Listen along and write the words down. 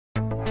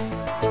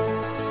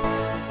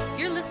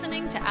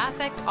to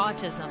Affect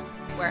Autism,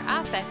 where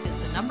affect is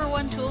the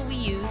 #1 tool we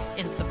use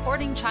in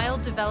supporting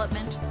child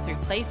development through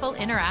playful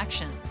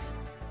interactions.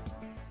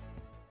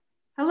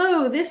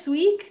 Hello, this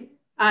week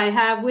I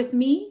have with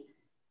me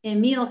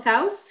Emil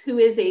Kaus, who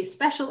is a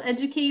special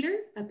educator,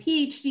 a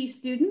PhD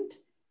student.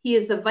 He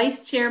is the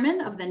Vice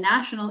Chairman of the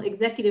National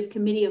Executive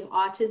Committee of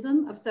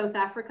Autism of South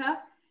Africa,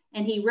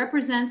 and he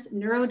represents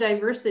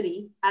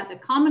neurodiversity at the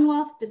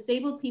Commonwealth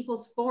Disabled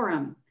People's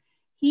Forum.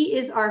 He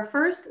is our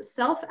first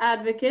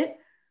self-advocate,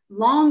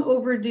 long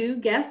overdue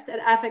guest at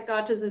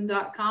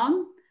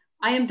affectautism.com.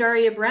 I am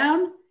Daria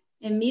Brown.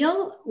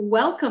 Emil,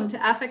 welcome to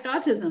Affect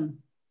Autism.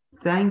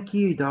 Thank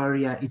you,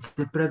 Daria. It's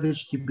a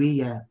privilege to be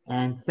here,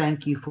 and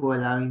thank you for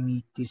allowing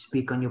me to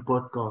speak on your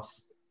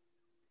podcast.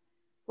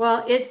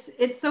 Well,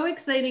 it's so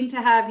exciting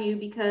to have you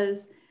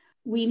because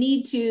we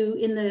need to,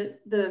 in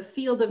the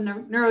field of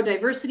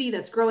neurodiversity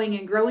that's growing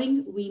and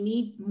growing, we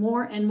need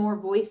more and more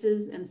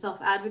voices and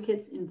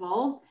self-advocates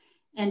involved.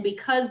 And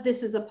because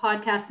this is a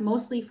podcast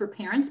mostly for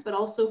parents, but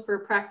also for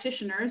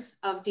practitioners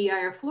of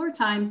DIR floor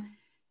time,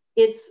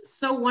 it's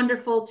so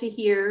wonderful to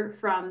hear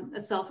from a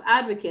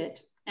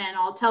self-advocate. And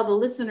I'll tell the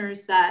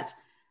listeners that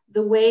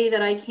the way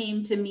that I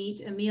came to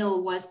meet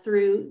Emil was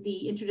through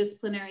the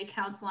Interdisciplinary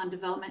Council on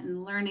Development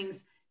and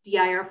Learning's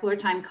DIR Floor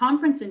Time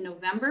Conference in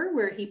November,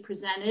 where he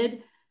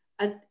presented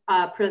a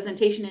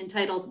presentation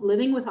entitled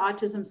Living with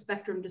Autism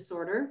Spectrum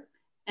Disorder,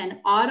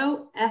 an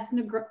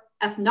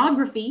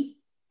autoethnography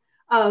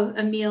of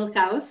Emil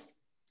Kaus.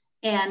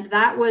 And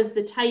that was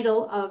the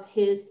title of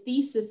his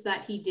thesis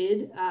that he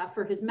did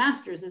for his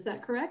master's. Is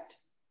that correct?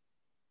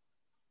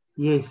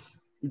 Yes,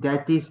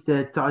 that is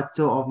the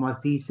title of my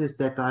thesis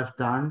that I've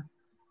done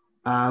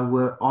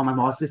on my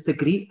master's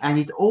degree. And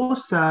it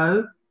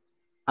also,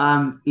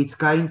 it's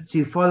going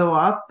to follow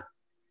up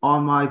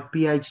on my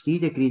PhD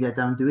degree that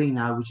I'm doing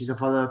now, which is a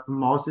follow-up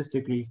master's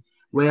degree,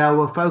 where I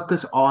will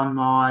focus on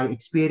my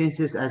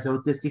experiences as an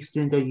autistic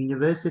student at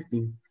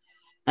university.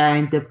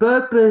 And the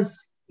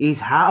purpose is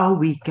how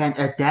we can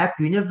adapt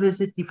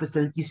university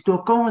facilities to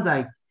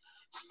accommodate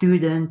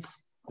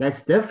students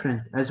that's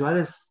different, as well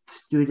as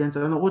students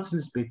on the autism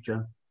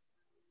spectrum.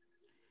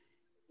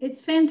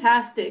 It's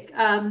fantastic.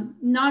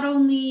 Not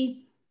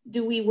only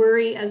do we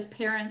worry as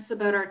parents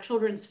about our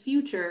children's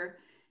future,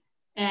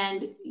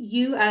 and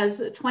you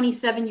as a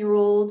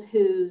 27-year-old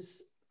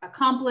who's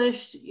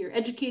accomplished, you're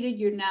educated,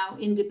 you're now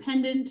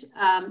independent,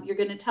 you're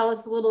going to tell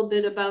us a little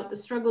bit about the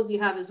struggles you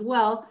have as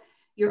well.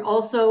 You're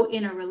also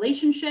in a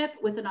relationship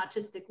with an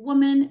autistic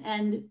woman,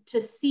 and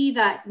to see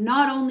that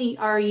not only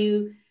are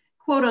you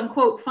quote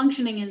unquote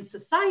functioning in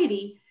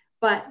society,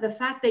 but the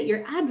fact that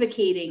you're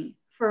advocating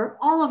for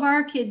all of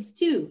our kids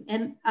too,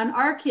 and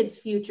our kids'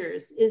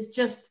 futures is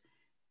just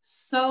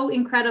so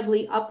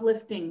incredibly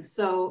uplifting.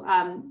 So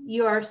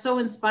you are so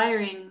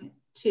inspiring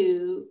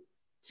to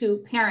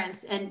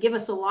parents and give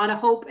us a lot of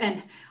hope.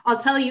 And I'll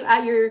tell you,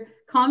 at your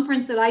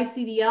conference at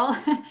ICDL,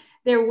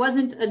 there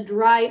wasn't a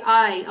dry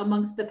eye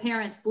amongst the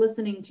parents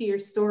listening to your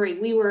story.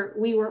 We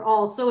were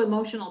all so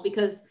emotional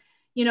because,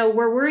 you know,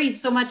 we're worried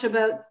so much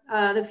about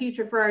the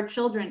future for our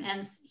children,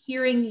 and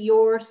hearing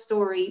your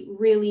story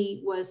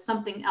really was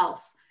something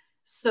else.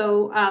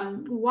 So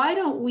why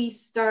don't we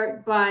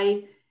start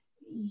by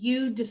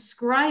you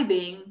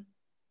describing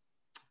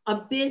a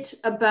bit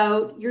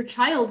about your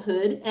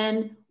childhood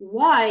and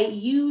why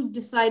you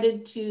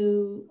decided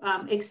to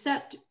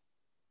accept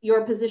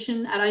your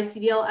position at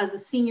ICDL as a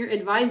senior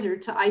advisor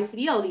to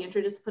ICDL, the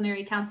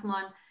Interdisciplinary Council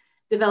on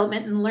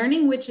Development and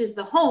Learning, which is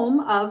the home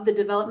of the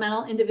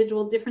Developmental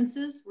Individual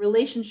Differences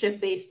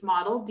Relationship-Based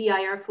Model,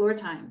 DIR Floor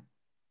Time.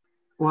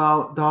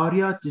 Well,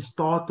 Daria, to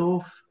start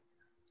off,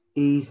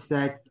 is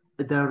that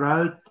the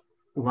road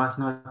was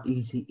not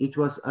easy. It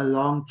was a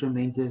long,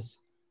 tremendous,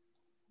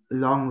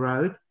 long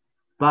road,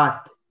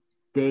 but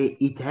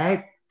it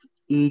had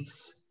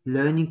its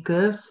learning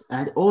curves,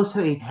 and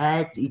also it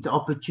had its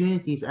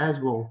opportunities as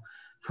well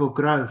for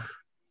growth.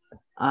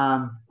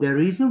 The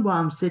reason why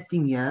I'm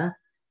sitting here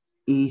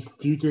is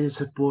due to the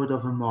support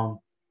of a mom.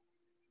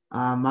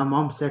 My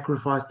mom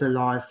sacrificed her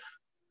life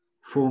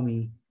for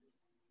me.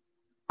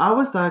 I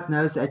was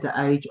diagnosed at the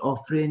age of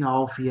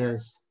 3.5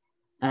 years,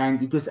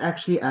 and it was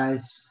actually a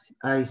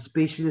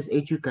specialist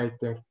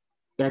educator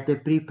at the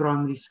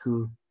pre-primary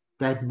school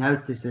that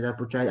noticed that I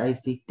portrayed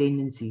ASD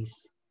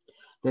tendencies.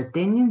 The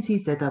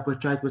tendencies that I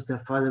portrayed was the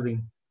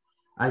following.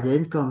 I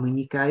didn't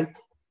communicate.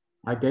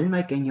 I didn't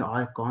make any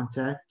eye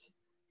contact.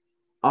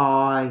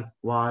 I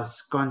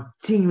was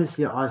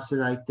continuously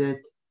isolated.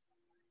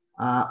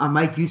 I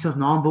made use of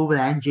non-verbal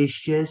hand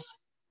gestures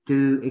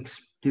to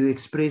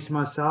express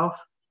myself.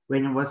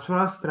 When I was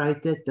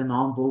frustrated, the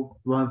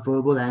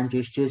non-verbal hand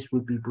gestures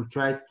would be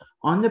portrayed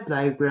on the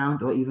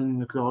playground or even in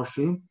the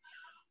classroom.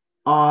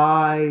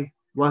 I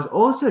was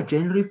also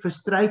generally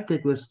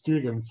frustrated with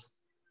students.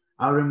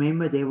 I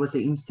remember there was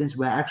an instance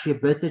where I actually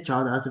bit the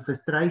child out of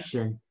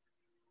frustration.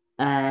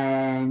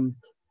 And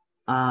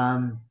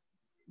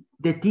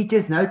the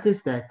teachers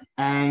noticed that.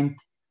 And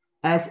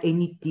as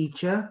any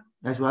teacher,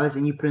 as well as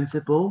any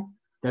principal,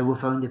 they will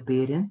phone the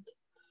parent,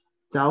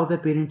 tell the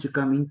parent to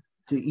come in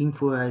in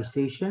for a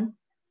session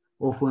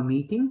or for a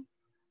meeting,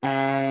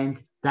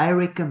 and they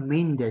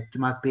recommended to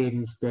my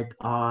parents that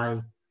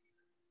I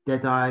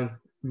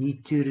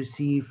need to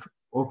receive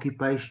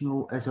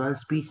occupational as well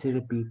as speech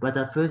therapy, but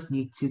I first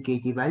need to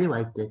get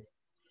evaluated.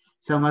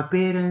 So my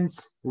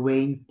parents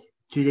went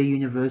to the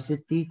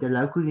university. The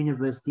local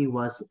university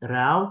was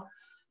Rau.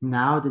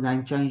 Now the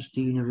name changed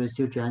to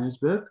University of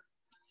Johannesburg.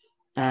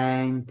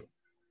 And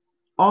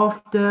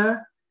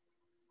after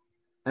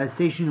a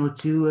session or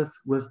two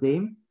with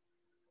them,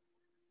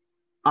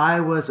 I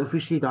was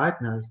officially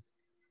diagnosed.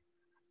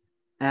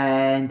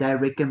 And they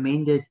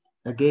recommended,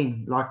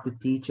 again, like the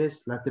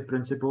teachers, like the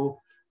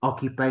principal,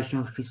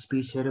 occupational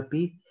speech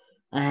therapy.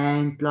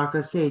 And like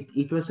I said,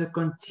 it was a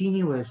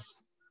continuous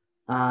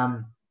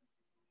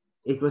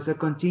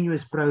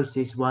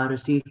process where I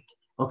received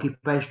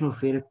occupational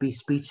therapy,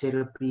 speech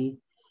therapy,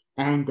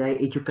 and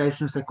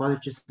educational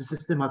psychologist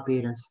assisted my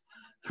parents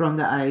from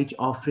the age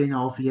of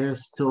 3.5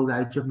 years till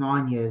the age of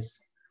 9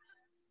 years.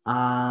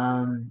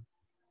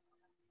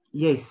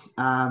 Yes,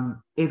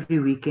 every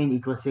weekend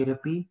it was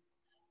therapy,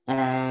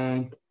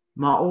 and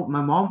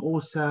my mom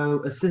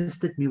also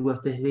assisted me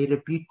with the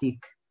therapeutic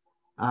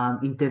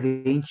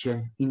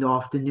intervention in the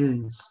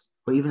afternoons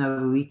or even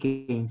over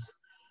weekends.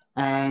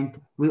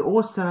 And we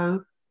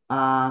also,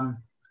 I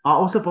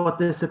also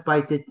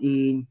participated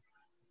in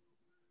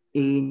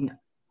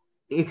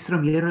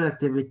extramural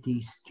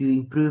activities to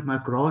improve my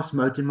gross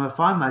motor and my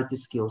fine motor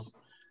skills.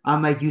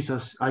 I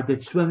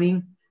did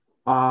swimming,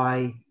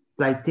 I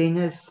played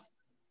tennis,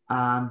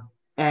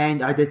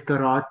 and I did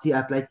karate.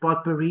 I played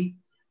potpourri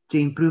to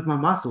improve my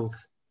muscles.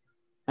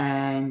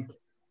 And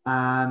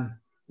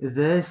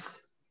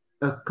this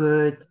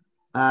occurred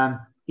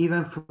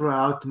even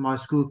throughout my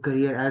school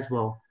career as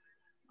well.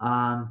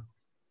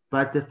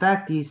 But the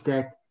fact is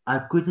that I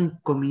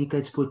couldn't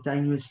communicate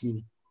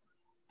spontaneously.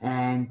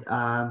 And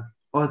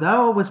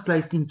although I was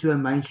placed into a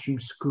mainstream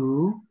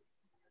school,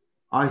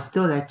 I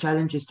still had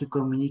challenges to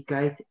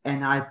communicate,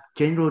 and I had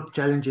general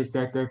challenges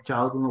that a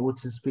child on the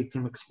autism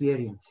spectrum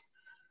experience.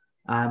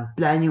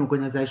 Planning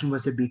organization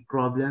was a big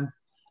problem,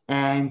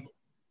 and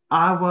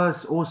I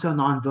was also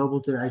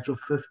nonverbal to the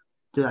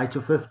age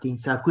of 15,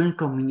 so I couldn't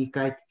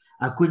communicate.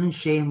 I couldn't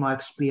share my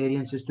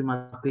experiences to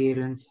my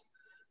parents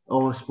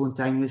or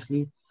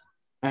spontaneously,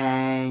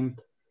 and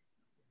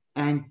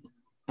and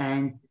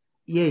and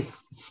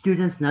yes,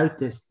 students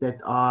noticed that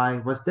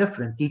I was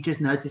different.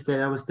 Teachers noticed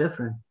that I was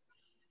different.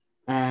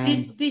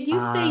 And did you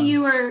say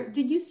you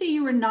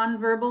were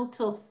nonverbal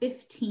till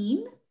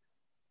 15?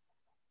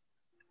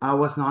 I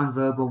was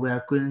nonverbal where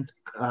I couldn't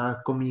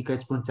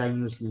communicate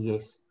spontaneously.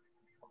 Yes.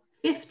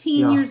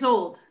 15 years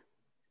old.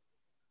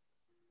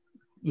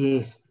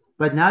 Yes,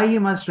 but now you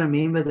must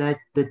remember that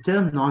the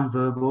term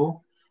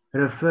nonverbal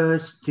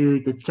refers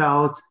to the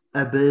child's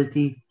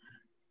ability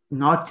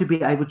not to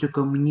be able to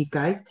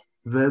communicate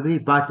verbally,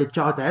 but the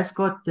child has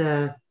got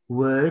the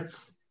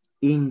words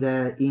in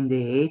their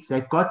heads.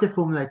 They've got the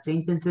formulate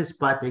sentences,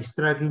 but they're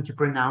struggling to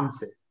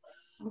pronounce it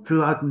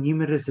throughout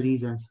numerous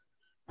reasons.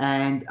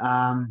 And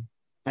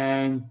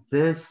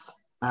this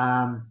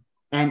and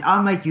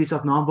I made use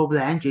of nonverbal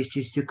hand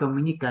gestures to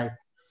communicate,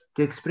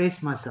 to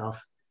express myself.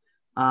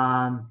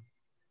 And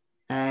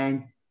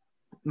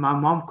my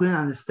mom couldn't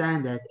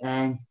understand that.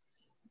 And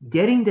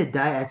during the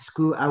day at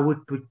school, I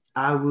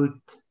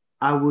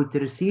would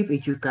receive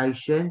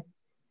education,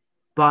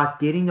 but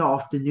during the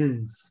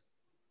afternoons,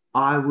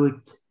 I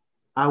would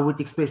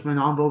express my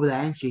nonverbal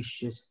hand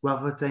gestures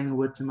without saying a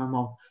word to my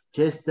mom.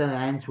 Just the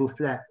hands were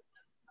flat.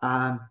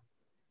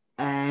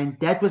 And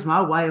that was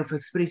my way of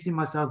expressing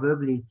myself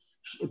verbally,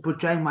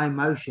 portraying my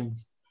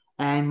emotions.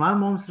 And my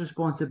mom's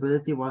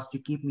responsibility was to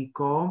keep me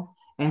calm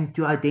and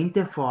to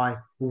identify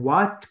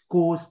what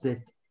caused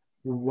it,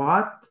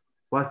 what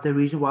was the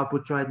reason why I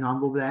portrayed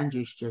nonverbal hand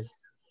gestures.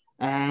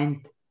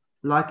 And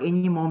like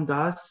any mom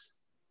does,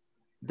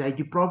 they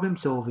do problem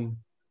solving,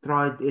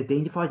 try to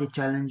identify the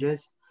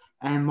challenges,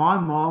 and my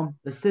mom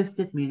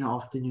assisted me in the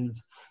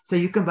afternoons. So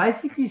you can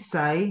basically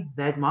say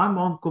that my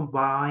mom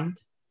combined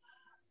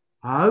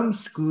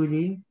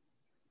homeschooling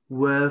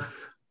with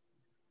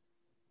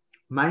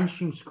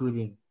mainstream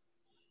schooling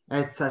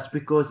as such,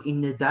 because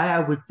in the day I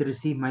would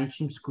receive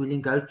mainstream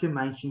schooling, go to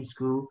mainstream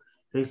school,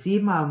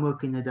 receive my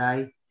homework in the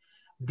day,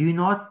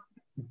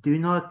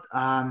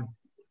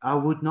 I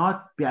would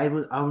not be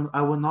able,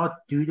 I will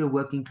not do the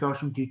work in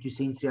classroom due to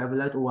sensory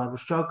overload, or I will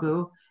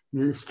struggle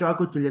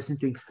to listen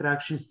to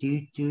instructions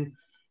due to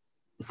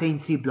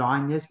sensory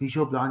blindness,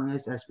 visual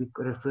blindness, as we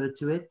refer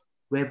to it,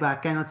 whereby I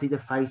cannot see the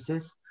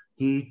faces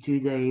due to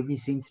the heavy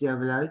sensory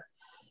overload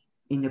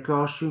in the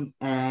classroom.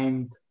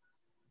 And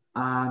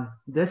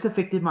this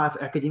affected my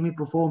academic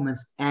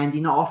performance. And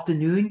in the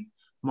afternoon,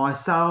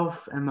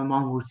 myself and my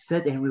mom would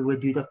sit and we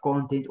would do the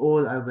content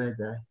all over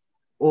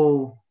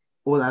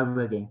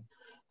again.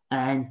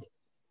 And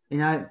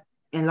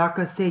and like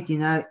I said,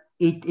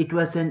 it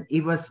was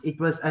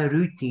a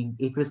routine.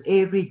 It was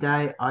every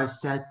day I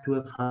sat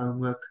with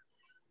homework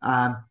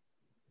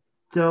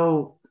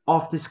till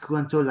after school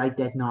until late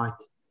at night.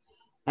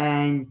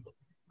 And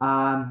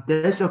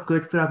this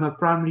occurred throughout my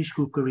primary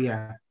school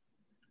career.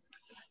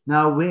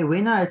 Now,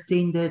 when I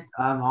attended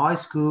high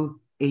school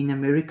in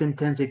American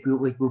terms, it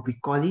will be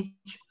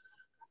college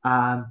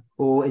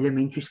or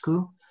elementary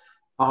school.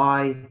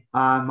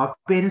 My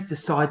parents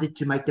decided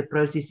to make the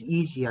process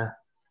easier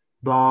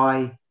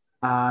by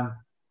um,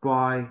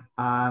 by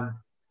um,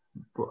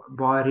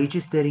 by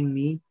registering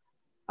me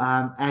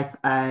at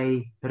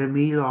a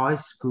remedial high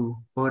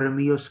school or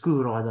remedial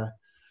school rather.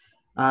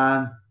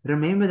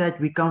 Remember that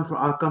I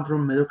come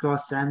from a middle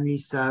class family,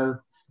 so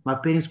my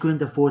parents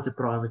couldn't afford a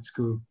private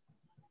school,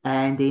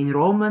 and the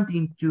enrollment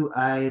into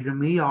a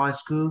remedial high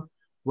school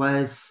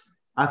was,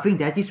 I think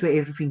that is where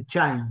everything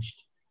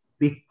changed,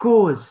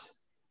 because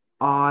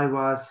I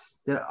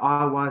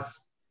was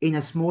in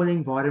a small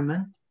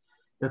environment.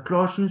 The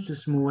classrooms were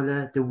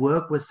smaller, the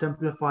work was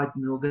simplified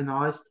and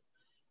organized,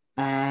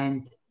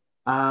 and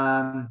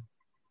um,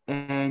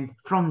 and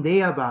from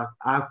there about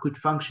I could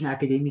function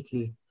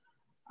academically.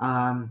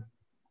 Um,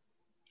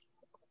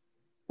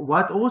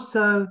 what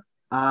also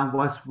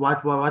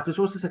what was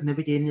also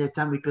significant at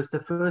the time, it was the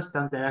first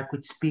time that I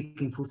could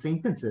speak in full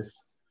sentences,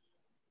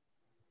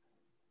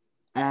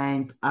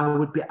 and I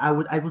would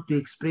able to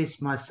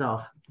express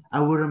myself. I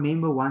will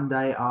remember one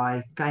day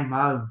I came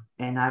home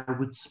and I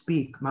would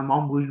speak. My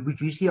mom would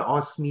usually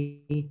ask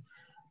me,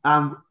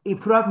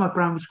 throughout my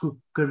primary school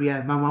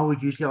career, my mom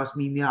would usually ask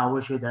me, Mia, how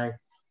was your day?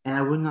 And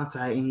I would not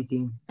say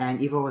anything.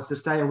 And if I was to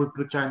say, I would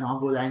put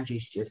nonverbal hand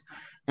gestures.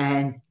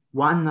 And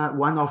one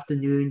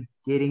afternoon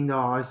during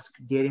my,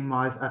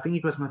 I think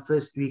it was my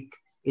first week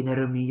in a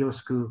remedial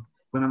school,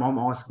 when my mom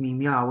asked me,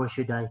 Mia, how was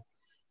your day?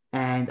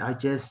 And I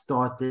just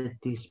started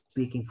to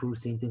speak in full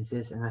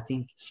sentences, and I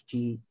think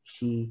it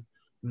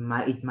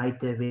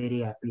made her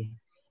very happy,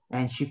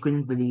 and she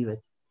couldn't believe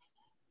it.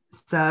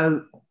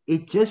 So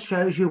it just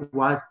shows you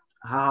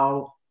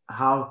how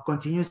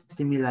continuous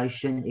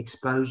stimulation,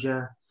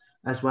 exposure,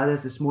 as well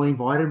as a small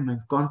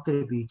environment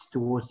contributes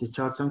towards the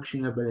child's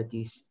functioning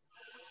abilities.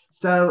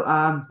 So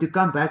to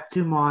come back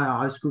to my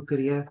high school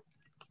career,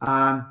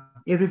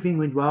 everything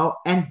went well.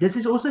 And this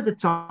is also the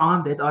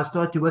time that I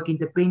started to work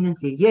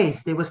independently.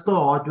 Yes, there was still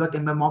hard work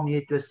and my mom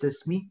needed to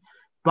assist me.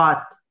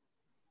 But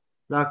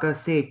like I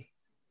said,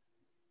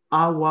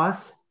 I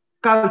was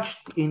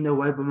coached in a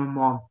way by my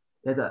mom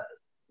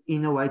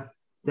in a way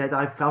that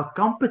I felt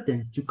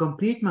competent to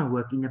complete my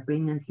work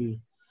independently.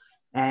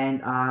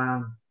 And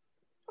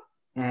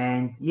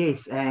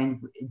yes, and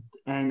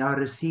I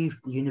received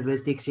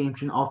university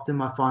exemption after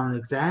my final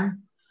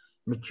exam,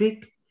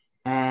 matric,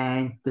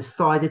 and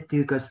decided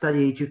to go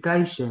study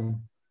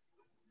education.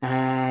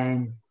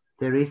 And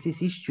the rest is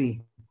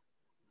history.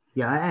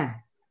 Yeah, I am.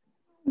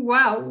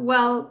 Wow.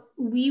 Well,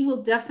 we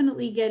will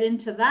definitely get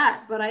into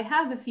that, but I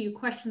have a few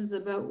questions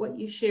about what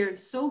you shared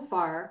so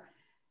far.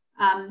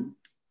 Um,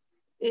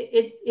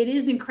 it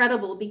is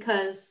incredible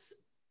because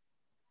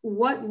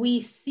what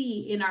we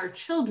see in our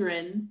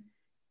children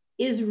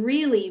is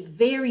really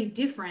very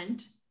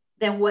different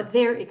than what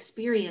they're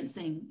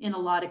experiencing in a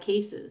lot of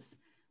cases.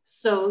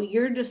 So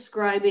you're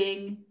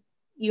describing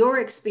your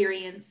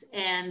experience,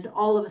 and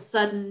all of a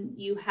sudden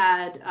you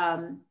had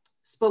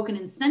spoken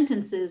in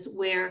sentences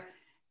where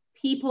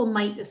people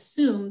might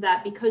assume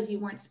that because you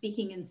weren't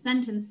speaking in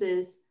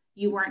sentences,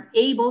 you weren't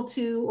able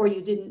to, or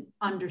you didn't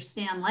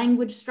understand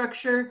language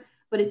structure.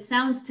 But it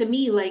sounds to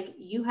me like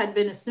you had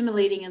been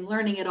assimilating and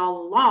learning it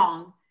all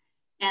along,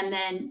 and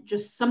then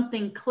just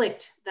something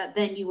clicked that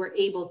then you were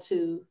able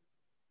to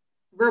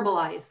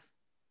verbalize.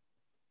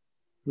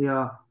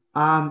 Yeah.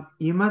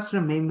 You must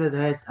remember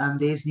that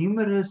there's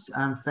numerous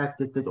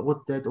factors that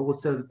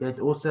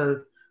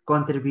also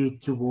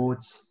contribute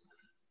towards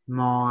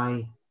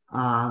my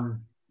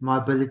my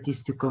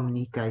abilities to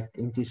communicate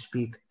and to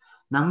speak.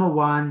 Number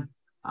one,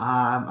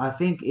 I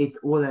think it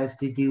all has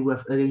to do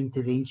with early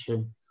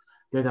intervention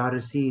that I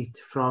received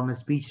from a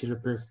speech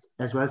therapist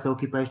as well as the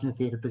occupational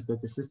therapist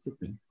that assisted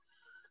me.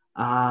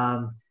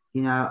 Um,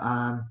 you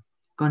know,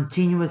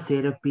 continuous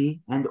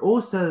therapy, and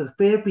also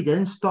therapy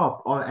didn't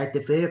stop or at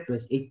the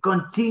therapist. It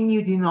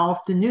continued in the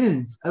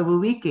afternoons, over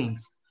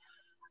weekends.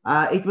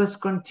 It was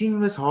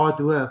continuous hard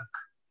work,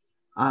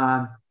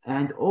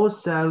 and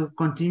also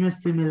continuous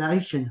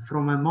stimulation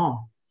from my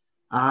mom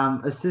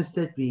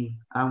assisted me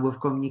with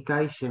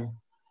communication.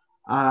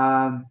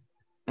 Um,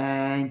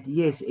 and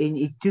yes, and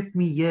it took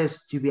me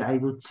years to be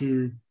able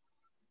to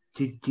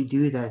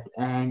do that.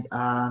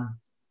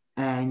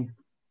 And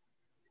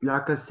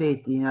like I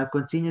said,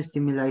 continuous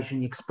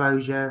stimulation,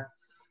 exposure,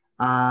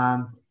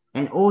 um,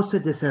 and also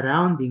the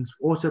surroundings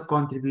also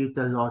contribute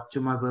a lot to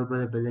my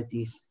verbal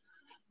abilities.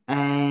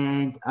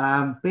 And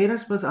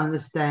parents must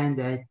understand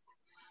that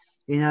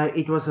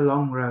it was a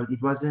long road.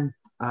 It wasn't.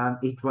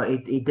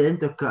 It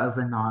didn't occur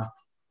overnight.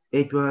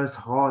 It was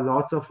hard,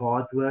 lots of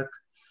hard work,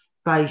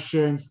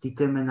 patience,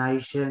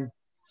 determination.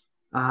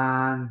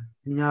 I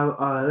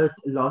heard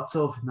lots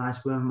of nights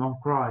when my mom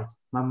cried.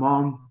 My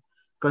mom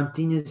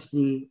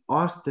continuously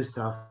asked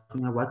herself,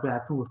 what will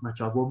happen with my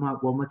child? Will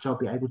my child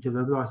be able to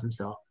verbalize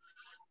himself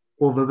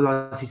or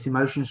verbalize his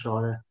emotions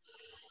rather?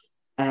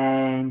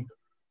 And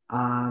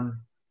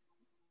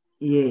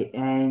yeah,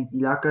 and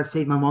like I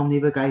said, my mom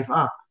never gave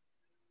up.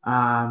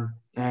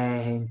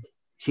 And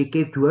she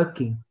kept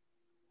working,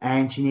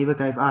 and she never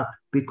gave up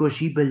because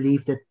she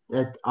believed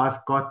that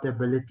I've got the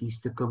abilities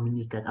to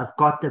communicate, I've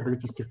got the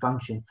abilities to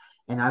function,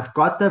 and I've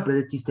got the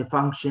abilities to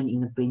function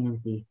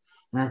independently.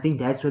 And I think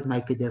that's what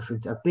makes a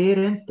difference. A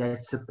parent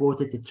that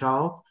supported the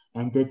child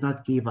and did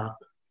not give up.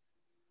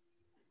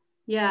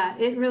 Yeah,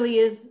 it really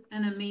is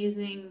an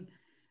amazing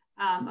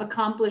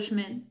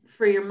accomplishment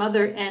for your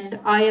mother. And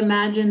I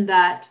imagine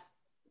that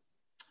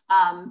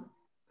um,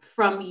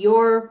 from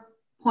your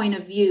point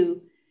of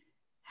view,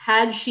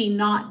 had she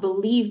not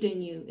believed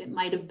in you, it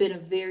might have been a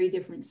very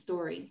different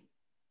story.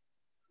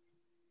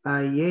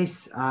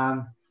 Yes,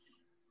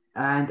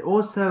 and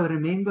also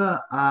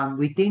remember,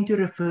 we tend to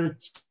refer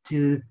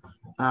to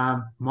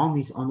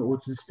mommies on the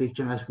autism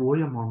spectrum as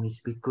warrior mommies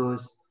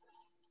because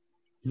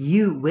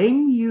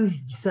when you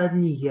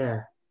suddenly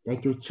hear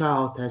that your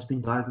child has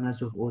been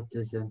diagnosed with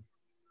autism,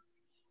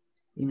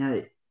 you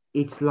know,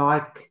 it's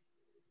like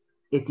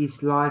it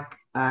is like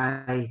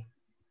a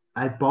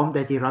bomb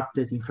that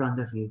erupted in front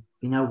of you.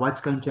 You know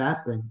what's going to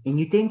happen, and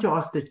you tend to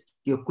ask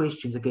your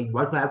questions again.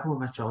 What will happen with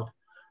my child?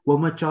 Will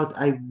my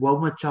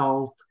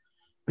child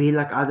be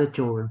like other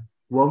children?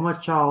 Will my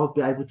child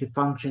be able to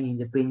function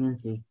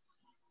independently?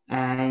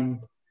 And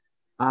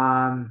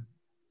um,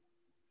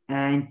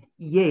 and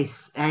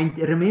yes, and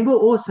remember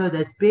also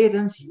that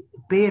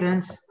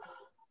parents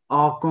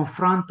are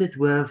confronted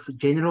with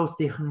general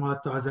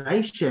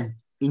stigmatization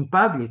in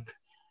public,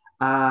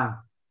 uh,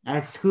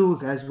 at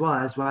schools as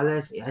well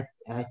as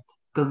at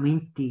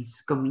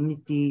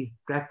community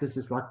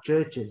practices like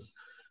churches,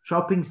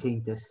 shopping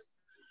centers.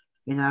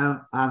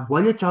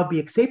 Will your child be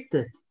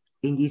accepted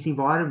in these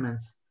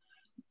environments?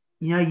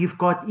 You've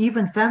got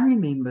even family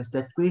members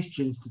that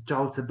questions the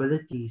child's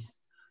abilities,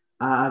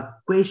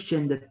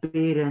 question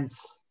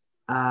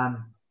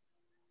um,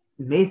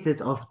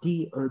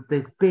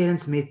 the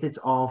parents' methods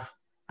of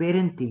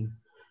parenting,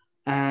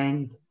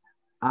 and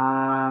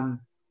um,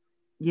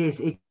 yes,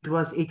 it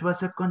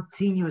was a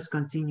continuous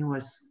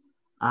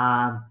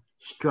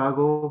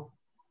struggle,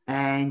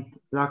 and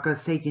like I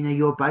said,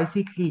 you're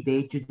basically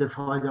there to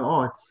defy the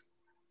odds,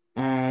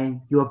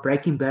 and you're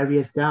breaking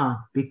barriers down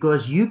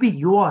because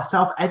you are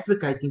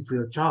self-advocating for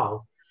your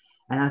child,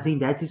 and I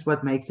think that is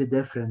what makes a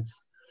difference.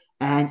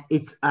 And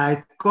it's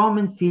a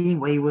common feeling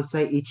where you will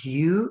say it's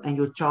you and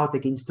your child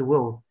against the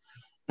world,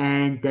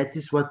 and that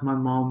is what my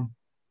mom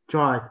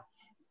tried.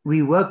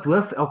 We worked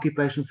with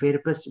occupational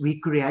therapists. We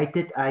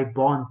created a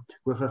bond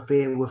with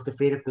the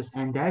therapist,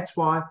 and that's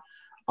why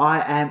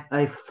I am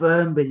a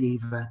firm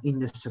believer in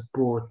the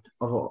support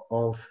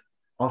of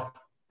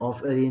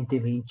of early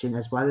intervention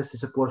as well as the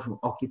support from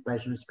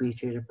occupational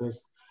speech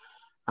therapists.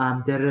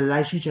 The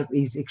relationship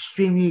is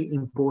extremely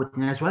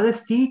important, as well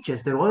as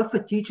teachers. The role of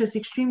a teacher is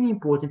extremely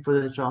important for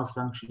the child's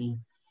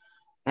functioning.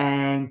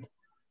 And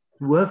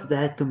with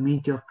that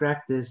community of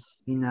practice,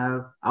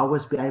 I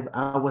was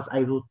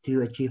able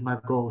to achieve my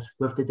goals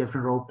with the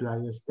different role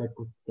players that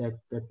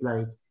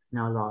played in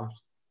our lives.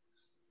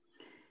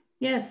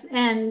 Yes,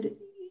 and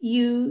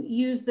you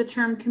use the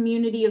term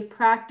community of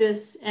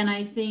practice, and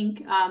I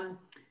think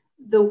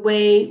the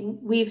way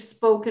we've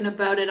spoken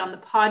about it on the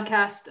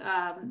podcast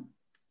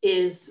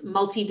is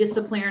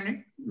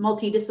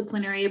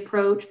multidisciplinary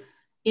approach,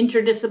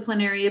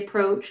 interdisciplinary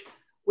approach,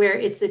 where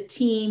it's a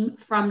team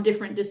from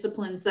different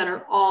disciplines that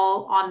are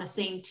all on the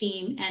same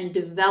team and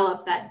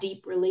develop that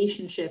deep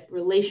relationship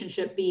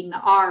being the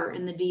R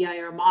in the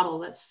DIR model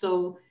that's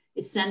so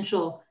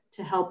essential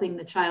to helping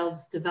the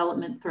child's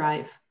development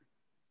thrive.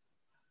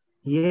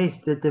 Yes,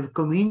 the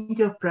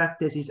community of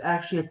practice is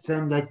actually a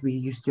term that we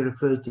used to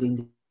refer to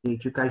in the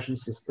education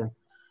system,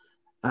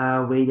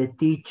 where the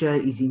teacher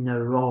is in the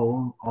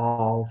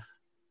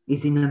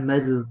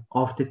middle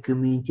of the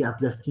community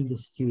uplifting the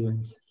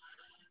students.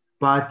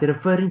 But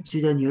referring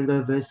to the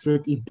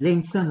neurodiversity, it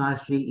blends so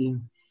nicely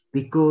in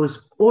because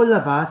all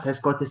of us has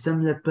got a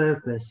similar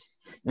purpose.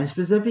 And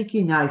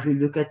specifically now, if you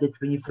look at the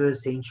 21st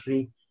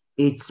century,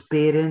 it's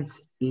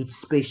parents, it's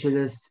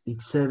specialists,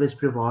 it's service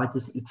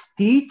providers, it's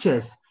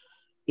teachers,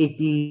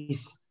 it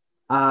is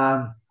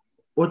um,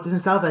 autism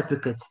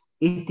self-advocates,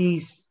 it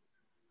is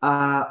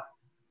uh,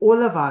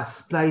 all of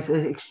us plays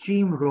an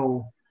extreme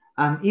role.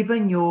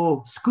 Even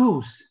your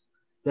schools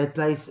that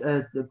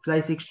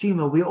plays extreme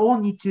role. We all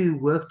need to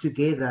work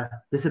together.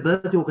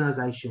 Disability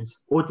organizations,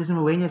 autism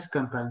awareness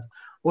campaigns,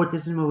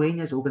 autism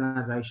awareness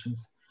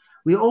organizations.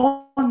 We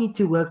all need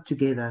to work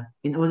together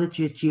in order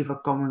to achieve a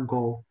common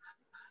goal.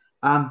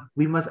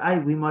 We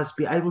must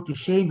be able to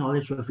share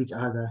knowledge with each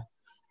other.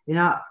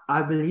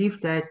 I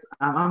believe that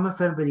I'm a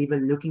firm believer.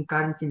 Looking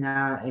currently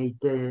now at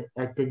the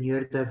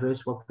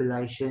neurodiverse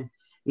population,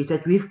 is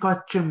that we've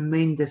got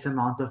tremendous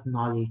amount of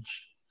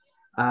knowledge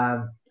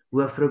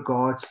with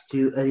regards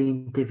to early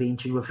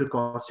intervention, with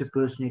regards to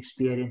personal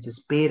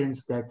experiences,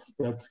 parents that's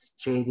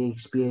share their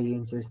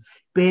experiences,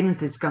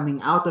 parents that's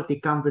coming out of their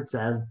comfort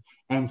zone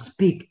and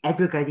speak,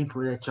 advocating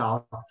for their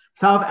child,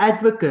 self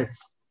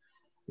advocates,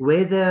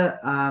 whether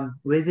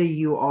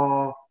you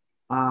are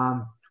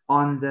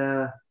on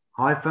the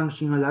high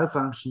functioning or low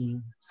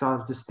functioning side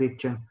of the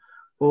spectrum,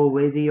 or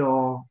whether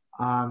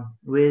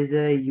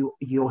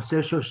your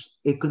social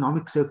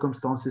economic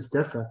circumstances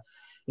differ.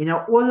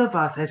 All of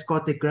us has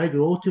got a great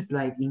role to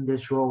play in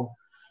this role,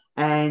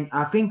 and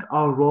I think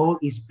our role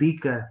is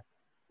bigger.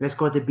 It's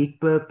got a big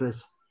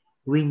purpose.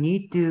 We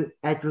need to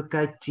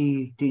advocate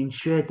to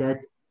ensure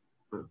that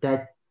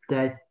that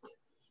that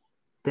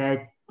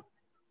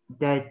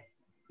that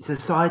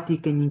society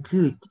can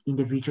include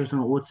individuals on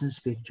the autism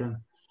spectrum,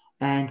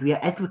 and we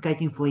are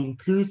advocating for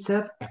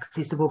inclusive,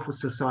 accessible for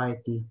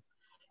society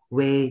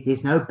where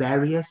there's no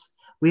barriers.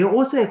 We are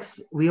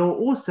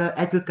also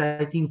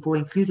advocating for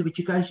inclusive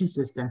education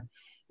system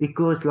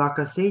because, like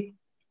I said,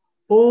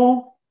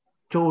 all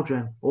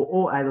children or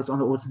all adults on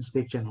the autism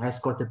spectrum has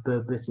got a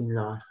purpose in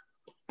life,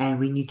 and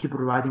we need to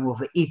provide them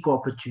with an equal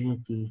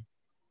opportunity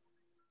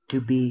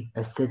to be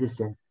a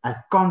citizen, a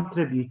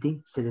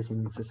contributing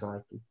citizen in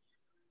society.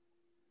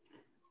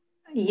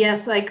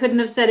 Yes, I couldn't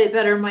have said it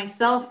better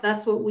myself.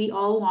 That's what we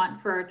all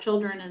want for our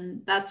children,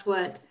 and that's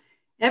what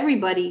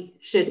everybody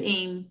should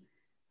aim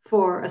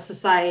for, a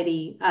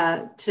society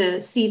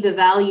to see the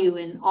value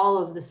in all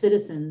of the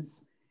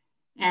citizens.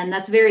 And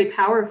that's very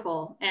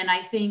powerful. And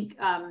I think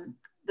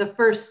the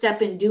first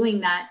step in doing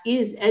that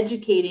is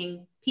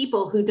educating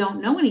people who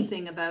don't know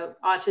anything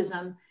about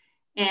autism.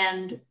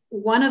 And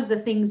one of the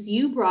things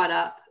you brought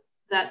up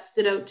that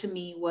stood out to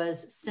me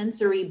was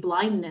sensory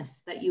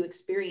blindness that you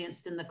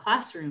experienced in the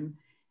classroom.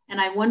 And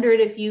I wondered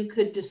if you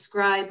could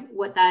describe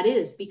what that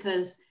is,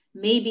 because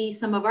maybe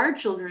some of our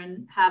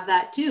children have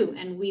that too,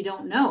 and we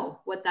don't know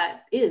what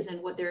that is and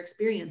what they're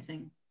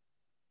experiencing.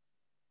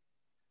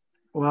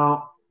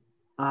 Well,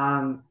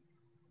 and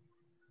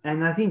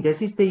I think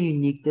this is the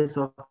uniqueness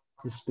of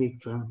the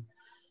spectrum,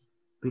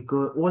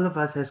 because all of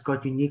us has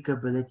got unique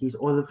abilities,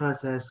 all of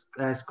us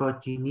has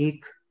got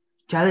unique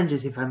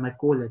challenges, if I may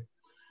call it.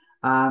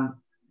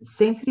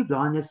 Sensory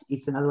blindness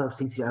is another way of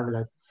sensory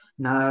overload.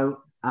 Now,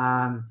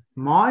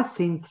 my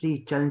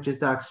sensory challenges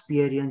that I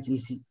experience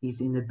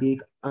is in a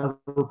big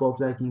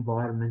overpopulated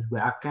environment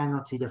where I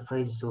cannot see the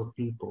faces of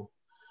people.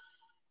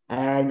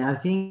 And I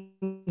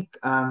think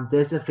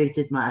this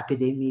affected my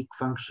academic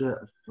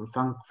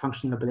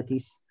functioning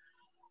abilities,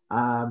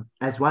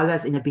 as well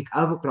as in a big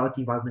overcrowded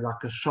environment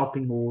like a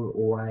shopping mall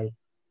or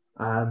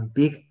a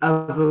big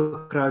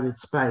overcrowded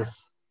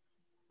space.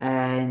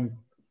 And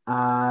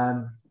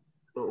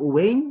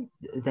when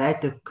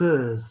that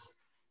occurs,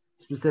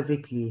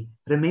 specifically,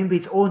 remember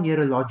it's all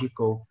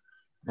neurological,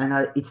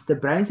 and it's the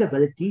brain's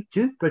ability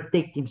to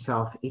protect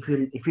himself. If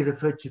you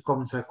refer to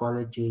common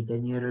psychology, the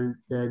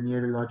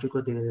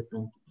neurological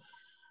development,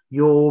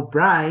 your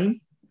brain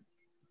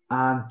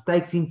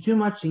takes in too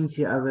much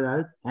sensory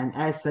overload, and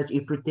as such,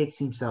 it protects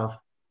himself,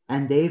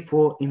 and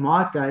therefore, in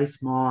my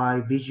case,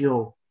 my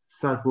visual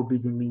sight will be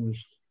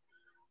diminished,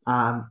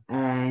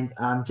 and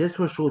just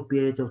for a short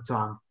period of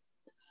time.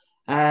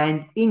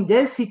 And in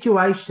this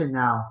situation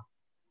now,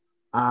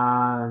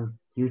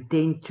 you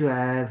tend to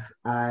have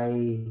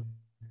a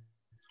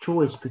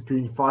choice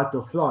between fight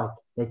or flight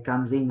that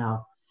comes in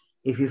now.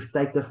 If you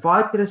take the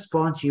fight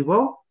response, you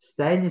will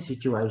stay in the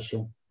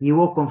situation. You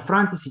will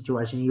confront the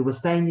situation. You will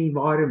stay in the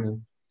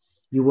environment.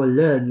 You will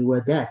learn. You will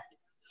adapt.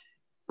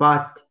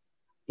 But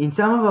in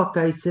some of our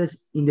cases,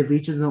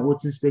 individuals on the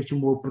autism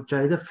spectrum will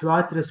portray the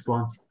flight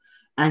response.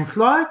 And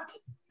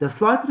the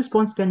flight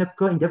response can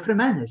occur in different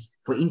manners.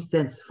 For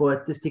instance, for an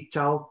autistic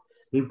child,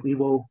 he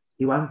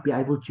won't be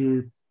able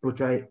to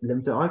portray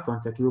limited eye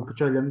contact. He will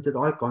portray limited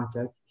eye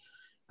contact,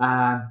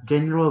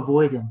 general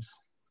avoidance,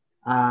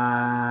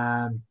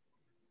 hiding,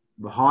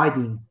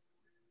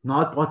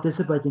 not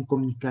participating in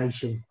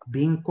communication,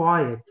 being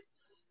quiet.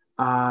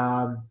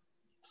 Yes,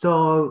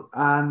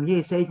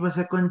 it was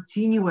a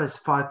continuous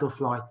fight or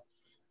flight.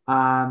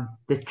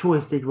 The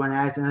choice that one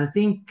has, and I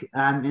think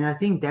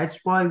that's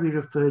why we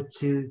refer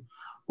to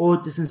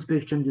autism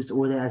spectrum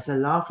disorder as a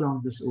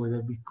lifelong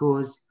disorder,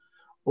 because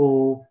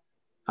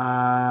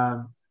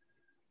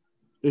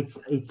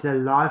it's a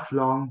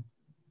lifelong.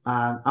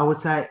 I would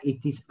say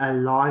it is a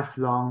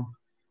lifelong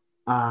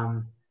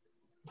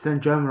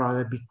syndrome,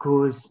 rather,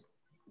 because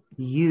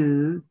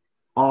you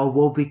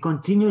will be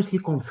continuously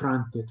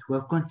confronted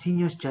with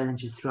continuous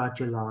challenges throughout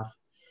your life.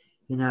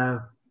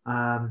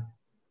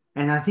 And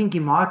I think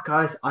in my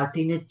case, I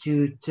tended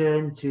to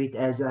turn to it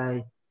as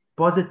a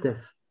positive,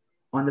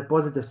 on the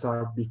positive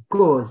side,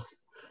 because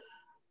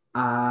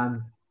I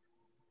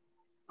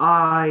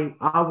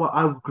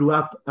grew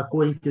up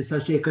according to a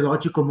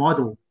socio-ecological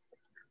model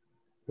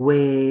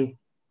where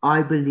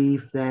I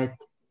believe that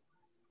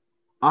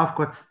I've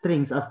got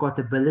strengths, I've got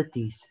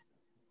abilities,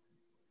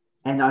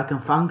 and I can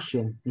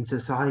function in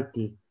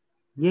society.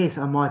 Yes,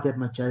 I might have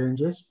my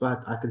challenges,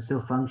 but I can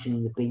still function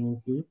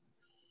independently.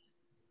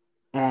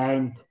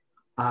 And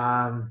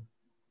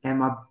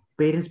my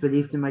parents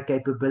believed in my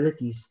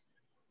capabilities,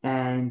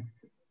 and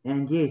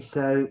yes,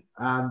 so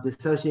the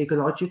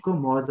socio-ecological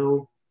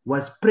model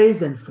was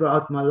present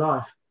throughout my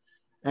life,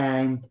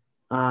 and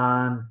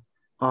I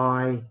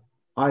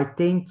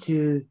tend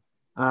to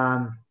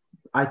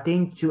I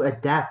tend to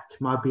adapt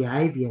my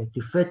behavior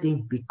to fit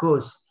in,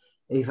 because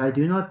if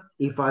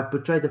I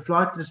portray the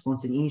flight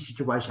response in any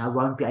situation, I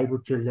won't be able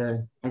to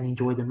learn and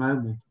enjoy the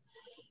moment.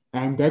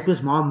 And that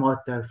was my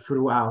motto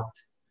throughout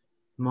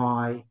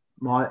my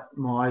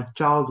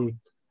childhood.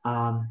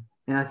 And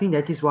I think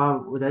that is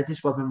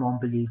what my mom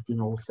believed in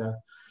also.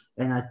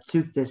 And I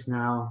took this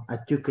now. I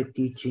took her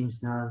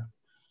teachings now,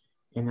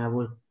 and I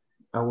will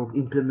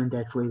implement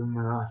that for even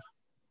my life.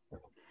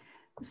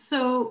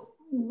 So,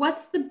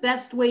 what's the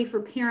best way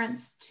for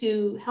parents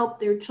to help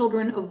their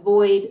children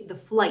avoid the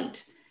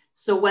flight?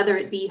 So, whether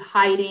it be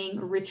hiding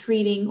or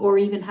retreating or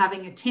even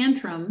having a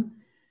tantrum,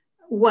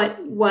 what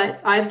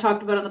I've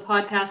talked about on the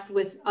podcast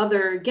with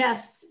other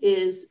guests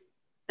is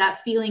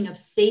that feeling of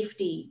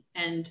safety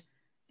and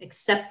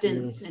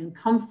acceptance and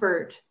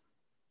comfort.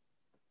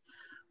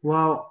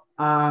 Well,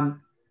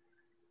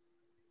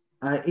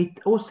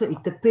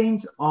 it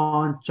depends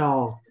on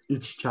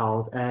each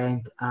child,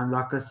 and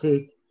like I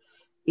said,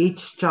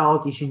 each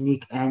child is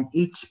unique, and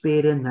each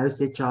parent knows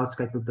their child's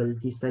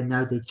capabilities. They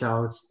know their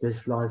child's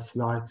dislikes,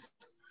 likes.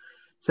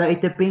 So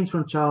it depends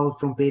from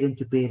parent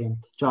to parent,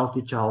 child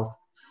to child.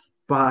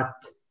 But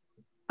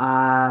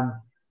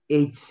um,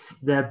 it's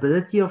the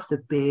ability of the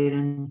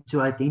parent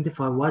to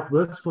identify what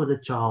works for the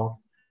child,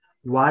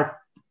 what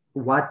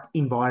what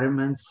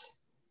environments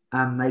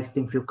makes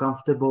them feel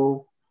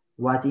comfortable,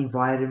 what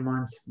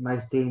environments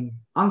makes them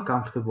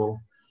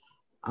uncomfortable,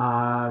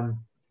 um,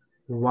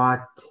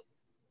 what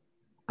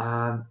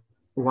um,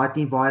 what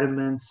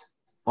environments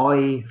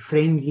are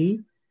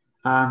friendly.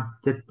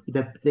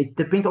 It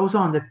depends also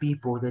on the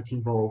people that's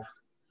involved.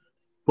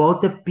 Will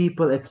the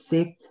people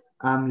accept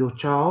your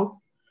child?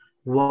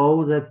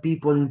 Will the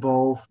people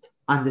involved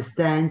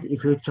understand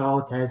if your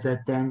child has a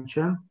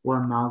tantrum or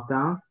a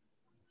meltdown?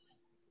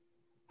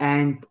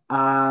 And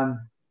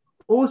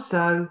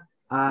also,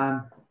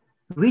 um,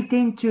 we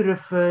tend to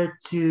refer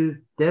to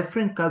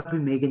different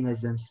coping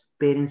mechanisms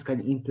parents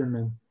can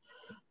implement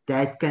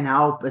that can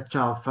help a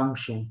child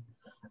function.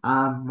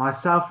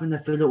 Myself and a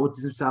fellow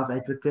Autism South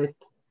Advocate,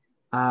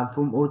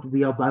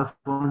 we are both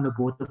on the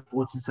board of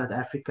Autism South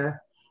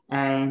Africa,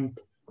 and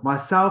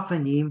myself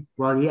and him,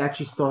 well, he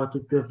actually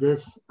started with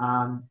this,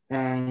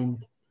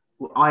 and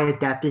I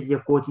adapted it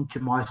according to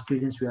my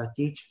students where I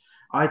teach.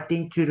 I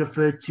tend to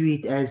refer to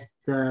it as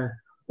the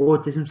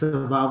Autism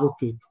Survival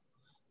Kit.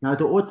 Now,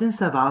 the Autism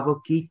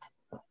Survival Kit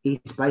is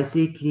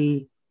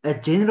basically a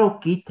general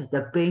kit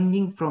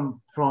depending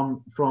from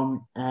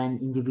an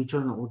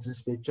individual on the autism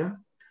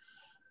spectrum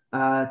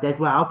that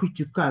will help you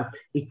to cope.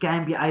 It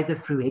can be either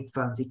through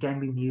headphones, it can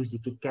be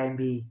music, it can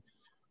be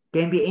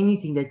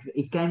anything. That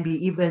it can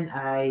be even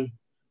a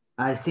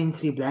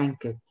sensory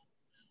blanket,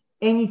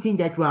 anything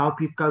that will help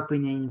you cope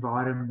in an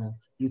environment.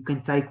 You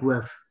can take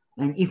with,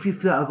 and if you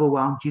feel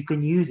overwhelmed, you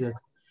can use it.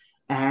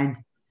 And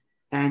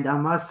I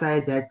must say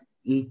that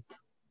it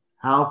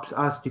helps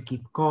us to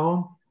keep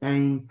calm,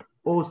 and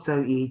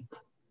also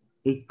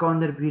it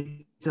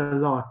contributes a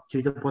lot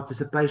to the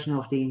participation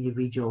of the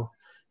individual.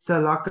 So,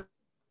 like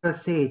I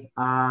said,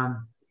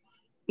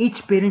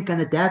 each parent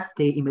can adapt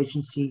their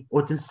emergency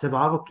autism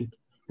survival kit.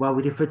 Well,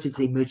 we refer to it as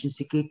the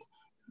emergency kit.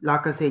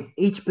 Like I said,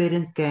 each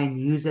parent can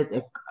use it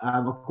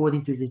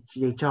according to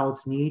their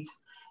child's needs,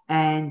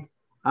 and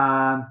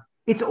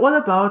it's all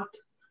about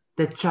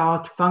the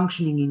child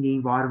functioning in the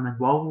environment.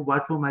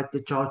 What will make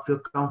the child feel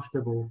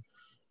comfortable,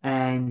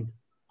 and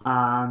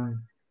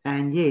um,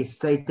 and yes,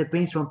 so it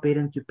depends from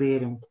parent to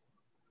parent,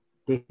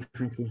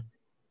 definitely.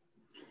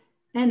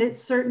 And it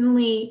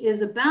certainly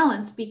is a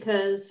balance,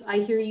 because I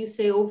hear you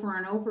say over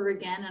and over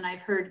again, and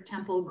I've heard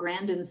Temple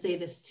Grandin say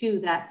this too,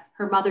 that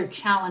her mother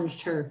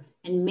challenged her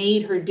and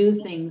made her do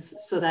things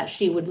so that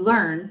she would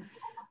learn.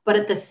 But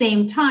at the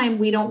same time,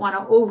 we don't want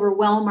to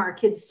overwhelm our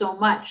kids so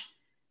much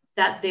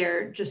that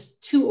they're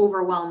just too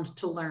overwhelmed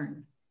to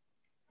learn.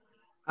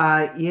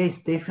 Yes,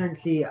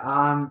 definitely.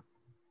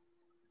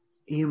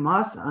 You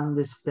must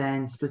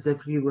understand,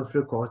 specifically with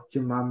regard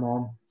to my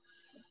mom,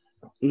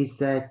 is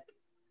that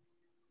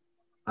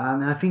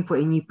I think for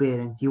any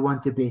parent, you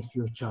want the best for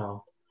your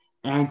child,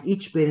 and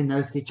each parent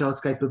knows their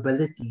child's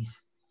capabilities.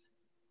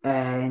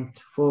 And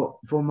for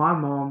my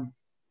mom,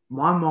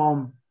 my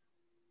mom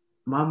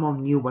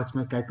knew what's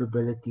my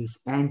capabilities.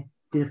 And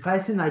the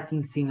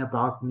fascinating thing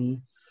about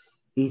me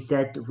is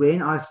that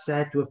when I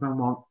sat with my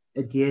mom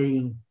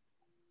during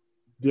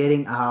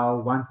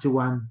our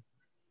one-to-one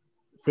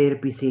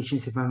therapy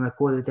sessions, if I may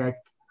call it that,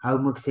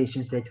 homework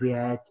sessions that we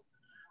had,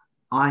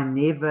 I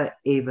never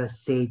ever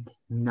said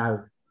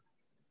no.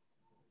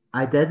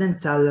 I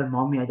didn't tell her,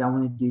 Mommy, I don't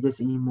want to do this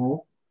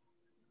anymore.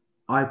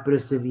 I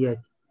persevered.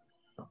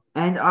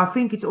 And I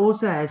think it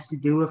also has to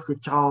do with the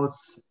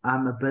child's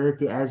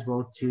ability as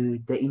well to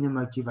the inner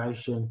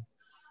motivation.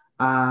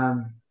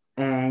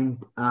 And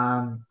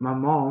my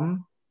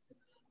mom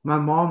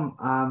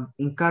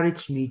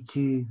encouraged me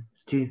to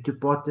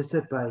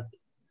participate,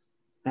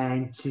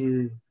 and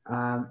she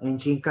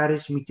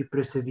encouraged me to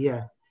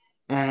persevere.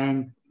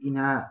 And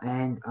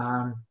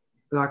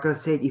like I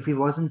said, if it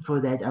wasn't for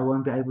that, I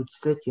won't be able to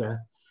sit here.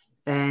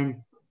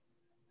 And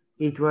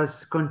it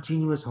was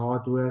continuous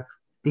hard work,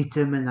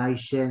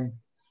 determination,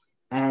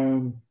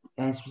 and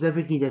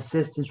specifically the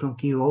assistance from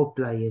key role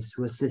players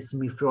who assisted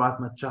me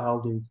throughout my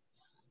childhood.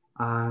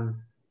 Um,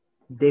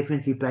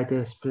 Definitely played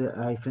a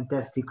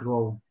fantastic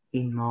role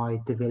in my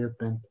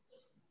development,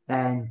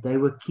 and they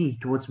were key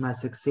towards my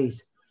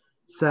success.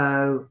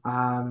 So,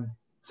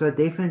 so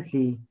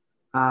definitely,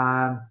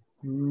 um,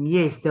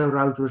 yes, the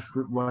road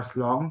was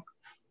long,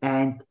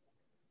 and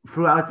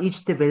throughout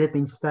each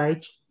development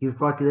stage, you've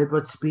got a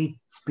little bit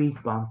speed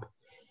bump.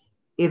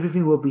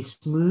 Everything will be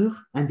smooth,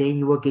 and then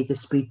you will get a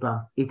speed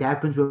bump. It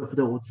happens with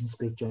the autism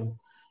spectrum,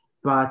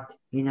 but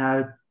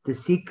the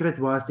secret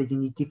was that you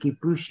need to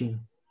keep pushing,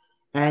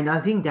 and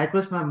I think that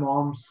was my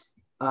mom's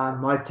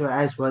motto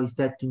as well: is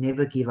that to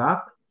never give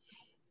up,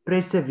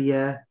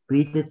 persevere,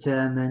 be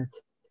determined,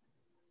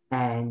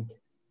 and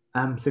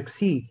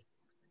succeed.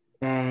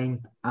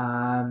 And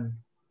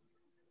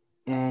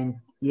and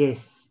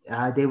yes,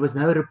 there was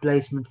no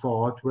replacement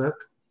for hard work.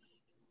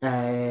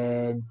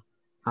 And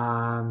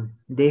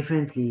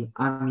definitely,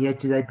 I'm here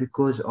today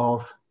because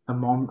of a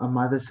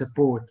mother's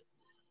support.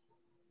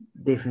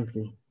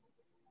 Definitely.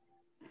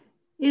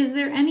 Is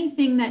there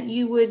anything that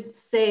you would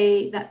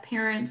say that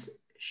parents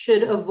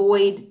should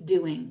avoid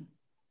doing?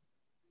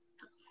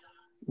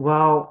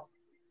 Well,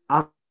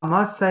 I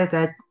must say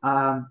that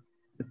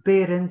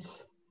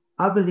parents,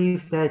 I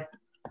believe that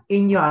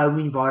in your home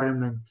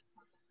environment,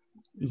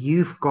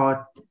 you've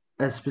got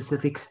a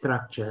specific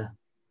structure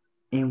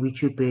in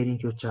which you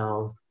parent your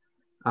child.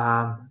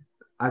 Um,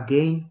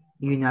 Again,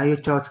 you know your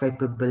child's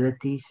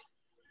capabilities,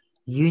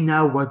 you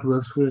know what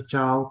works for your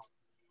child.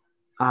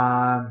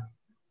 Um,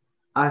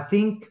 I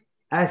think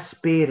as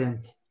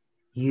parent,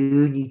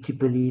 you need to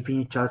believe in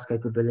your child's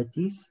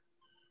capabilities,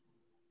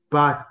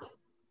 but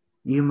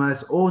you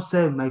must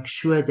also make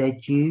sure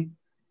that you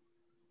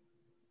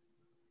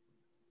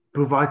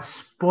provide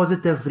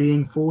positive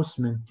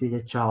reinforcement to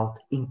the child,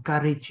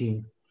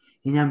 encouraging,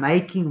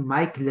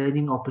 make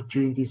learning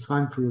opportunities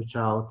fun for your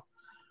child.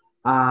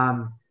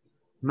 Um,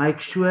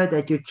 make sure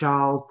that your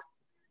child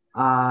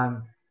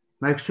um,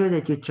 make sure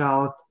that your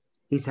child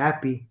is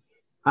happy.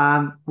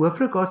 With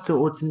regards to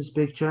autism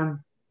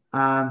spectrum,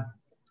 um,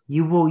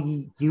 you will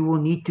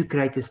need to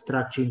create a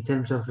structure in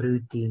terms of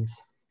routines,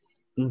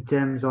 in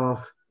terms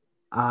of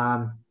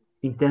um,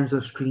 in terms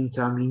of screen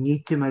time. You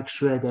need to make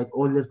sure that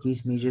all of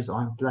these measures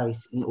are in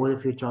place in order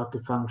for your child to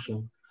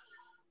function.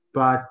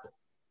 But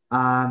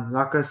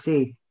like I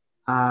said,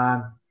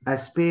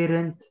 as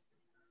parent,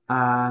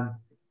 um,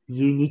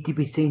 you need to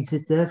be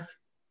sensitive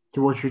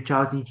towards your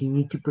child. You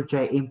need to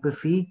portray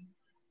empathy.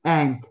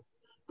 And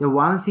the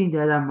one thing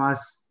that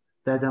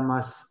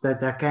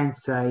I can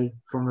say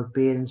from a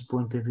parent's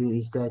point of view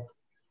is that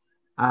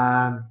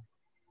um,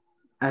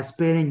 as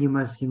parent you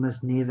must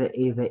never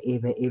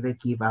ever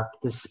give up,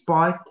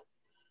 despite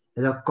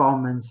the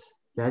comments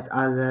that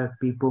other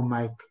people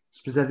make,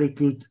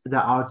 specifically the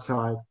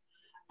outside.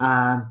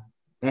 Um,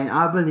 and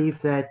I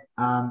believe that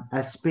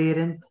as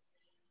parent,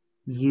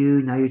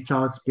 you know your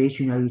child's best,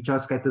 you know your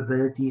child's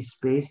capabilities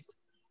best.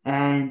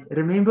 And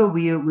remember,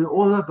 we're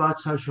all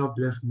about social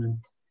upliftment.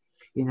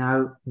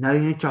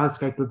 Knowing your child's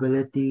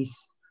capabilities,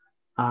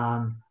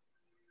 um,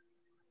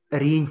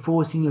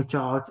 reinforcing your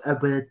child's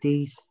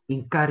abilities,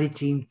 encourage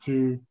him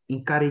to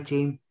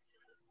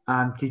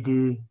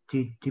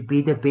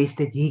be the best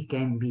that he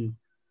can be.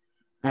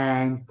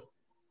 And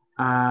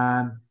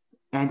um,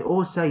 and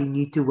also you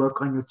need to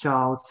work on your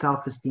child's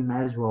self-esteem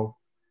as well.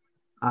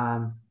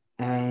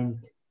 And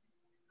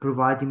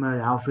provide him a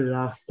healthy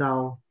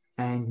lifestyle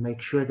and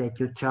make sure that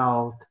your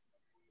child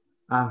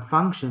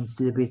functions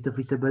to the best of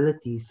his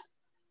abilities.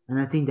 And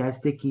I think that's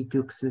the key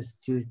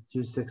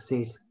to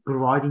success,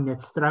 providing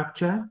that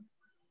structure,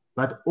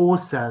 but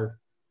also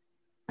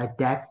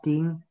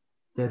adapting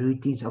the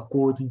routines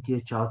according to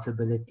your child's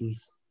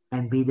abilities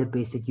and be the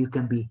best that you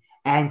can be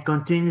and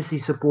continuously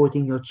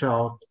supporting your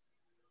child.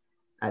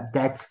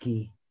 That's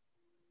key.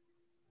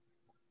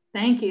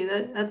 Thank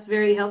you. That's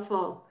very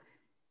helpful.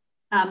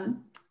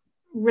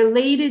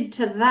 Related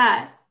to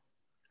that,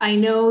 I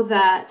know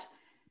that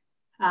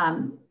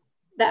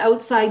the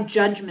outside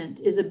judgment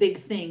is a big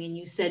thing. And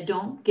you said,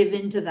 don't give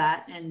in to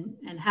that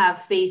and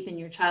have faith in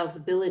your child's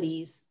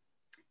abilities.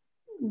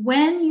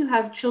 When you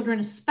have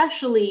children,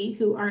 especially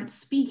who aren't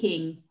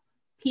speaking,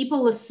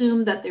 people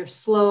assume that they're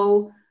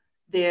slow,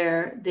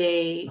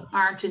 they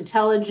aren't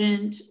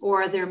intelligent,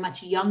 or they're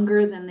much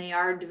younger than they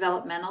are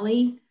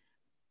developmentally.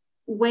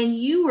 When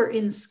you were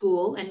in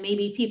school, and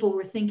maybe people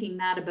were thinking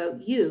that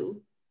about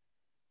you,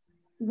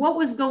 what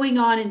was going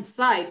on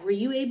inside? Were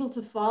you able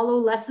to follow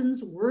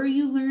lessons? Were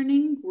you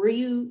learning? Were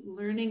you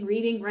learning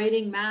reading,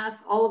 writing, math,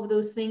 all of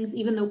those things,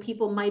 even though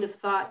people might have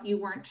thought you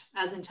weren't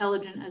as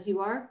intelligent as you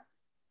are?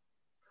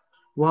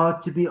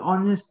 Well, to be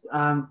honest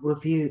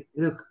with you,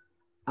 look,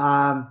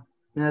 and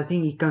I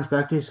think it comes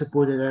back to the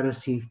support that I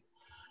received.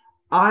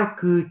 I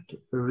could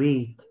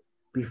read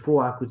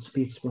before I could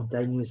speak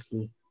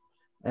spontaneously,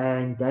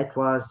 and that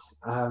was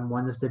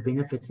one of the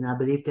benefits. And I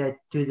believe that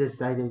to this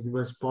day that it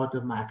was part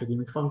of my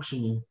academic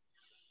functioning.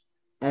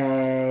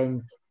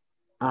 And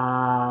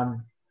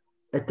Um,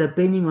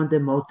 Depending on the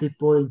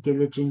multiple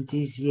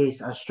intelligences,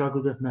 yes, I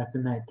struggled with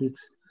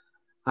mathematics,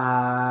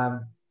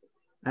 um,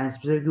 and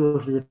specifically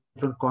with the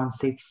different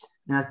concepts.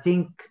 And I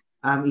think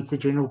it's a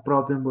general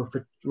problem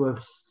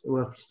with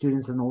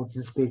students on the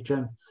autism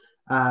spectrum.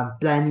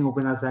 Planning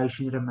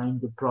organization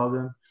remained the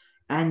problem.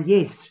 And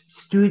yes,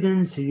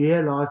 students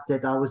realized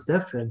that I was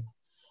different.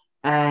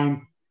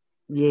 And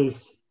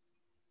yes,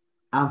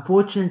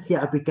 unfortunately,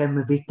 I became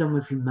a victim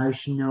of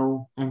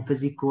emotional and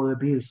physical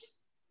abuse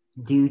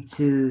due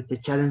to the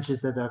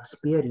challenges that I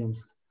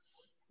experienced.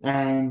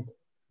 And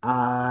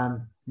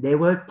there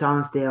were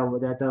times there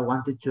that I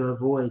wanted to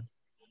avoid.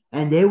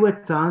 And there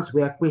were times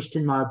where I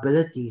questioned my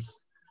abilities.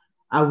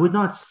 I would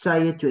not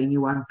say it to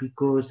anyone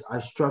because I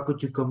struggled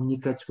to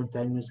communicate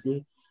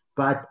spontaneously,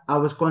 but I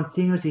was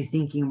continuously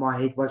thinking in my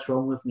head, what's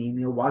wrong with me,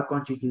 Emil? Why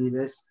can't you do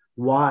this?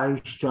 Why are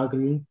you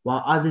struggling?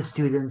 While other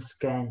students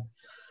can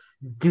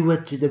do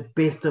it to the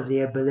best of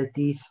their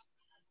abilities.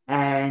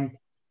 And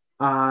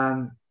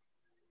um,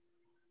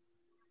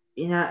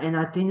 and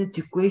I tended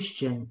to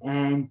question,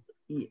 and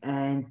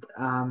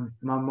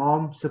my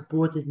mom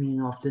supported me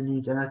in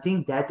afternoons, and I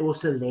think that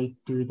also led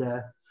to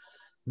the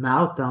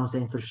meltdowns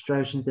and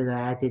frustrations that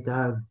I had at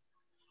home,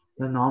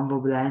 the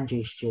nonverbal hand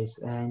gestures,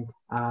 and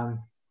I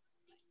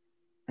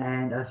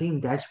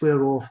think that's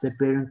where all of the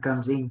parent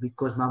comes in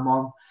because my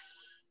mom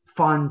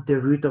found the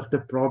root of the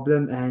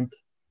problem and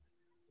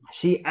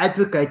she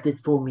advocated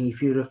for me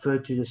if you refer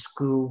to the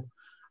school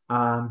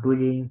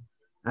bullying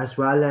as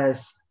well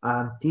as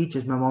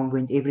teachers. My mom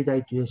went every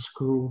day to the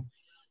school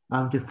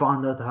to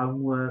find out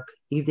homework.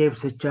 If there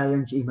was a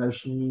challenge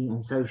emotionally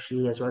and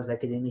socially as well as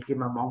academically,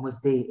 my mom was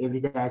there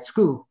every day at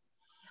school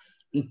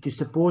to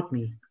support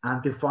me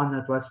to find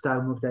out what's the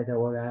homework that I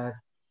will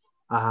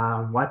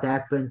have, what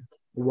happened,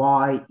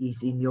 why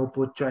is Emil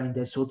portraying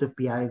that sort of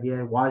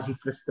behavior, why is he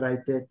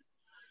frustrated,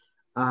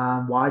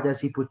 why does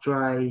he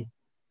portray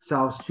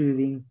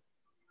self-soothing,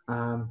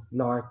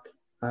 like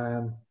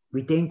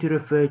we tend to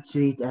refer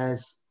to it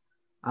as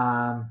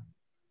um,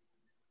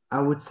 I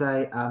would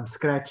say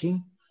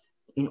scratching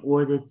in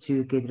order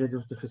to get rid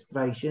of the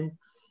frustration.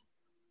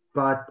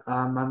 But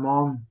my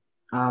mom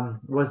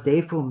was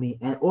there for me.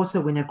 And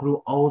also, when I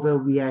grew older,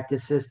 we had the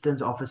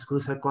assistance of a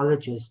school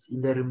psychologist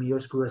in the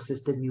remedial school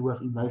assisted me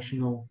with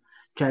emotional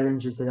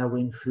challenges that I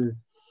went through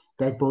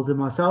that built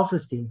my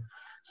self-esteem.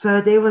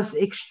 So there was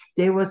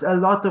a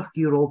lot of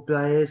key role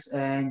players,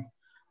 and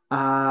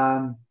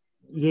um,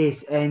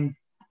 yes, and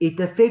it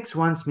affects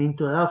one's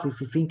mental health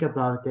if you think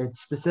about it,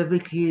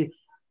 specifically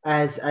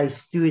as a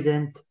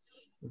student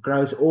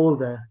grows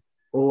older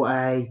or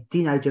a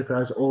teenager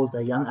grows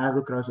older, young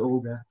adult grows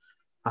older.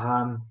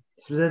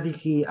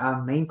 Specifically,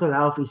 mental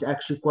health is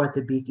actually quite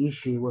a big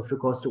issue with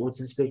regards to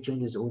autism spectrum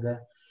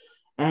disorder.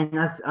 And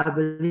I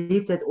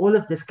believe that all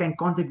of this can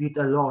contribute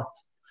a lot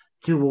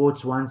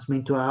towards one's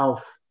mental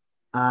health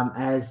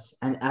as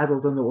an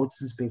adult on the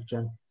autism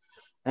spectrum,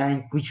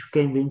 and which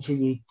can eventually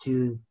lead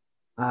to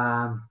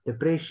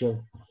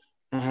depression.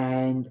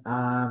 And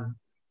um,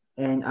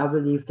 and I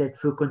believe that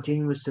through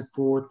continuous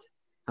support,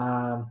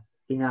 I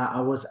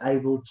was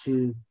able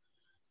to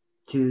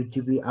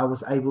I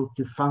was able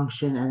to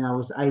function, and I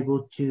was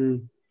able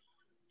to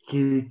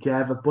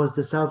have a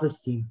positive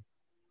self-esteem.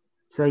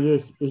 So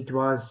yes, it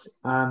was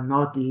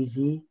not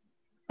easy,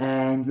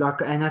 and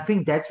I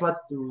think that's what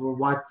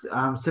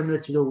similar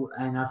to the,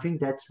 and I think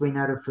that's when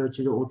I refer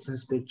to the autism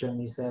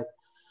spectrum is that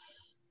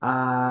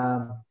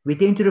we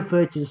tend to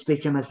refer to the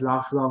spectrum as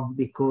lifelong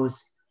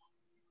because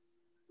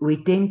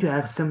we tend to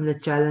have similar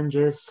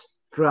challenges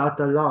throughout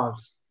our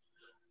lives.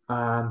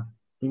 Um,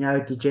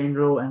 the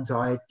general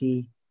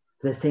anxiety,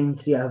 the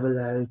sensory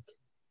overload,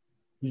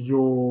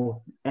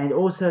 and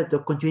also the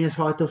continuous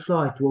fight or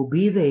flight will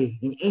be there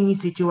in any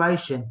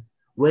situation,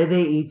 whether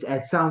it's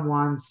at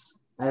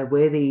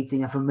whether it's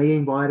in a familiar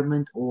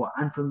environment or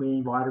unfamiliar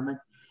environment,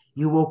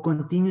 you will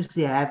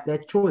continuously have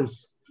that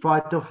choice,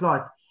 fight or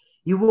flight.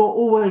 You will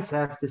always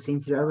have the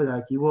sensory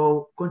overload. You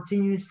will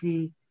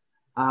continuously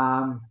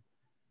um,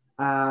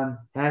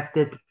 have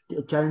the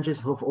challenges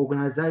of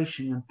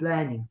organization and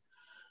planning,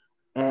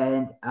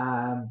 and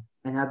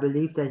I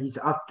believe that it's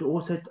up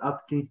to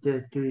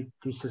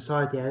to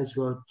society as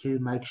well to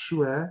make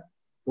sure,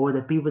 or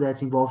the people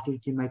that's involved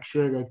to make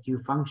sure that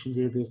you function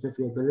to the best of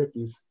your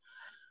abilities.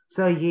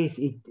 So yes,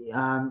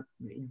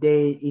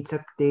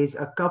 there's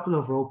a couple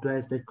of role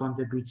players that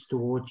contributes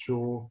towards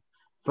your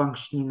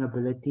functioning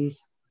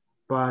abilities,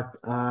 but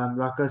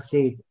like I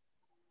said,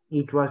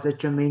 it was a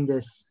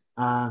tremendous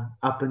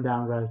up and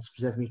down road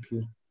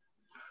specifically.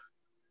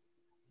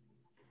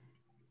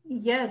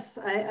 Yes,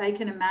 I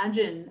can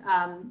imagine.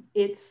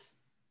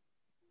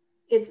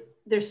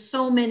 There's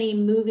so many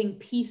moving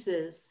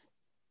pieces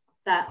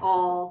that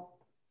all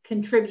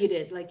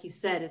contributed. Like you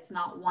said, it's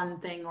not one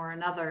thing or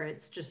another.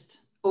 It's just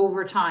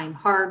over time,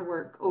 hard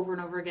work over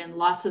and over again,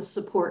 lots of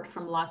support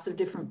from lots of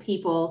different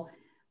people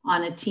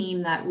on a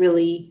team that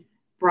really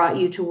brought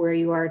you to where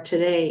you are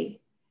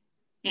today.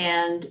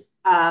 And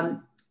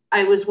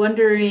I was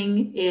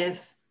wondering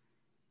if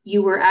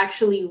you were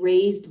actually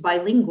raised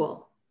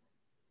bilingual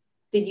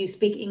did you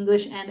speak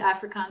English and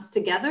Afrikaans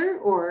together,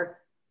 or?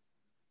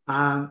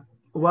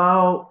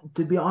 Well,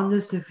 to be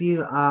honest with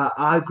you,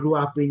 I grew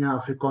up in an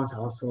Afrikaans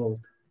household.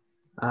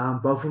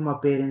 Both of my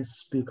parents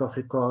speak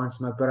Afrikaans.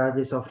 My brother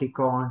is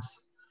Afrikaans.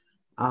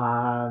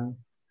 Um,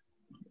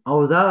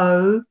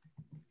 although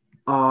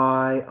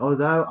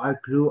I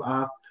grew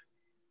up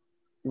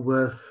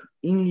with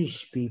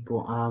English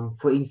people.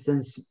 For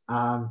instance,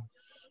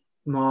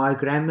 my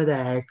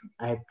grandmother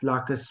had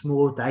like a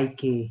small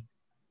daycare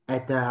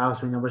at the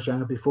house when I was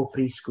younger, before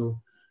preschool,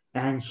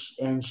 and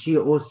she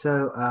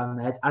also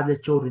had other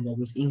children that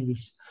was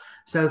English.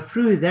 So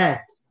through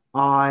that,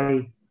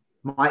 I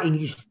my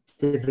English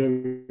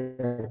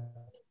developed,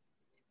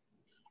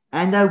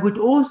 and I would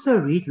also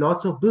read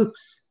lots of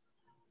books.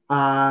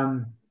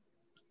 Um,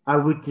 I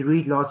would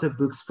read lots of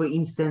books. For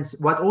instance,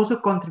 what also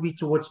contributed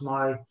towards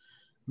my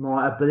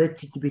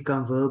ability to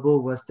become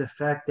verbal was the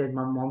fact that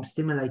my mom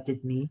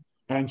stimulated me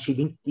and she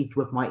linked it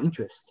with my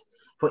interest.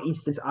 For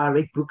instance, I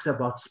read books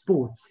about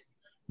sports.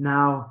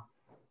 Now,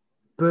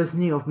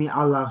 personally, of me,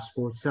 I love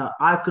sports. So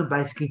I could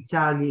basically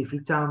tell you, if you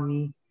tell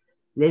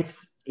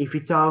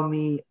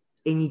me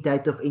any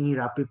date of any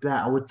rugby player,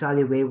 I would tell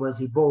you where was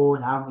he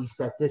born, how many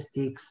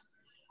statistics.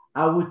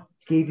 I would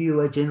give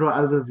you a general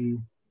overview.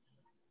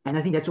 And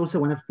I think that's also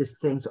one of the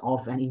strengths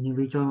of an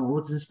individual on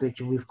autism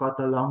spectrum. We've got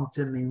a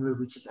long-term memory,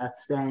 which is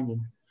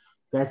outstanding.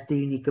 That's the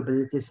unique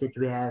abilities that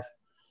we have.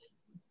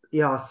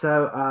 Yeah,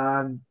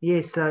 so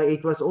yes, so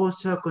it was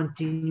also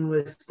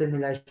continuous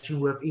stimulation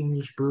with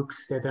English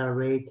books that I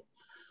read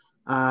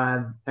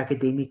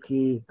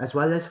academically as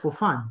well as for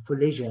fun, for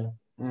leisure.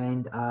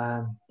 And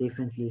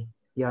definitely,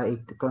 yeah,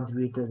 it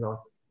contributed a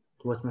lot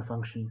towards my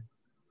function.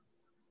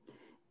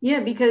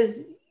 Yeah,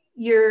 because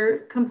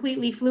you're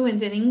completely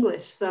fluent in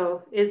English,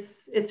 so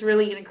it's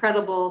really an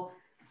incredible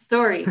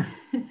story.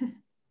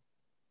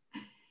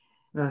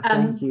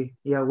 Thank you.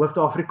 Yeah, with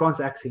the Afrikaans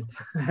accent.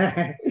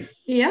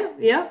 Yeah,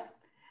 yeah.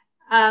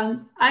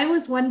 I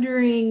was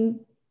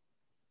wondering,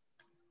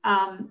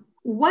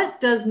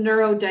 what does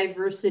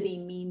neurodiversity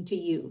mean to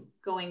you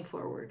going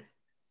forward?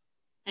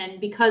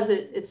 And because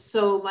it's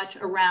so much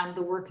around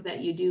the work that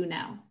you do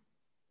now.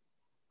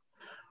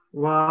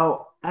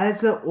 Well,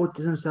 as an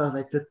autism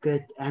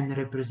self-advocate and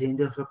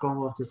representative of the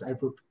Commonwealth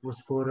Disabled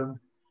People's Forum,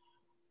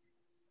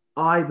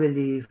 I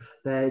believe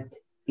that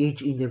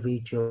each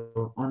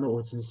individual on the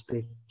autism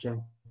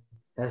spectrum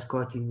has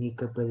got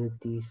unique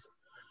abilities.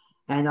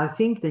 And I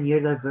think the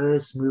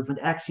neurodiverse movement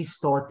actually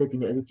started in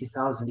the early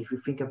 2000s, if you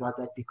think about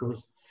that,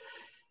 because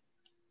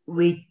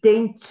we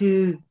tend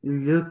to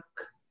look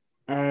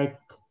at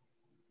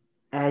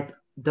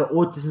the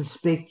autism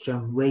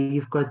spectrum where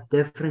you've got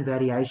different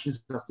variations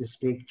of the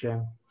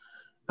spectrum,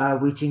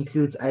 which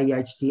includes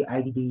ADHD,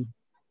 ADD,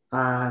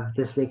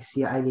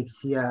 dyslexia,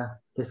 alexia,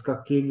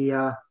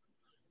 dyscalculia,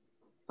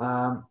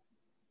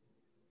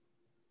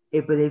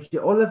 epilepsy.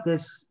 All of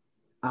this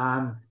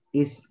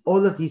is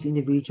all of these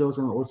individuals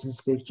on the autism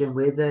spectrum,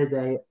 whether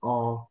they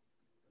are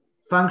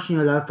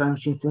functioning or low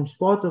functioning, forms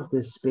part of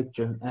this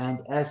spectrum. And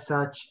as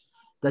such,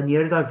 the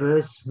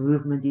neurodiverse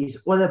movement is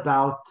all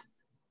about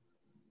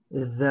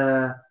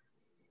the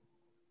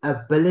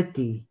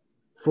ability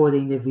for the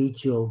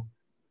individual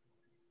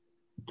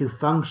to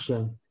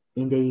function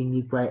in their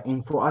unique way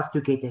and for us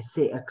to get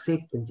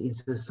acceptance in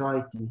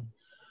society.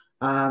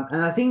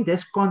 And I think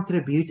this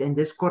contributes and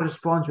this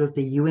corresponds with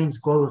the UN's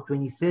goal of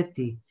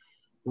 2030,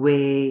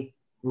 where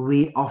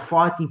we are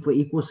fighting for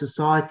equal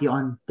society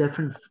on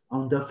different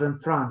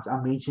fronts. I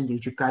mentioned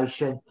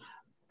education,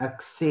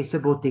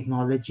 accessible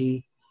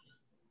technology,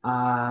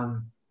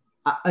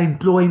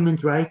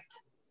 employment rate.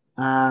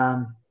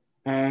 And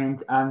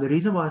the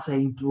reason why I say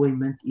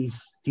employment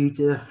is due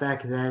to the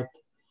fact that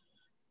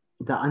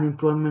the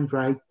unemployment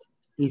rate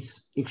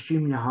is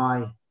extremely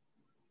high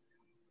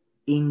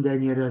in the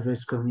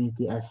neurodiverse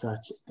community as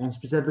such, and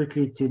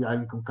specifically to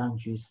low-income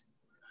countries.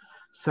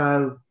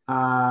 So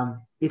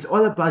it's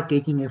all about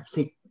getting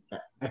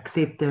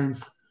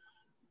acceptance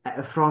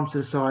from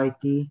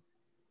society,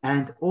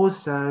 and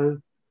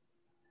also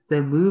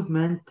the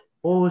movement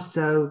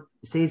also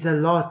says a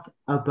lot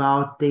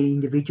about the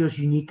individual's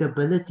unique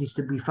abilities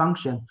to be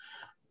function,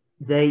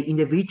 the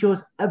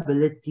individual's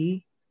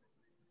ability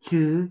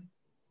to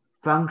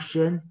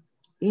function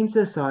in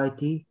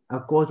society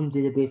according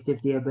to the best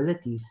of their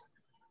abilities,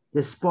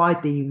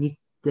 despite the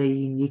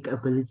unique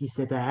abilities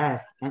that they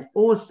have. And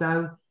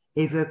also,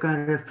 if you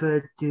can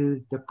refer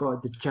to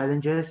the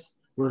challenges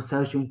with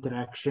social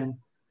interaction,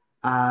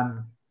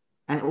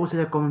 and also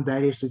the common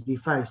barriers that we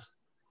face.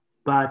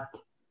 But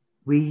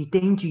we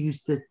tend to use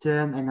the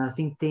term, and I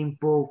think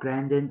Temple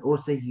Grandin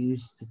also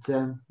used the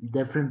term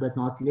different but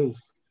not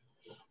less.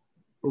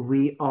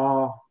 We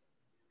are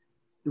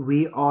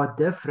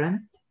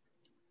different.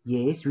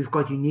 Yes, we've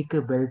got unique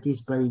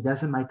abilities, but it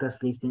doesn't make us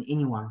less than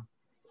anyone.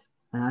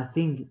 And I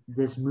think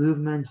this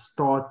movement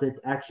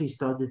actually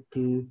started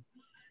to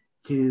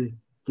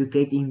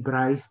get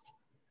embraced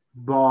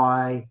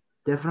by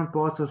different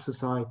parts of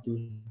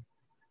society.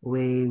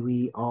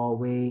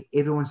 where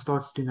everyone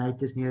starts to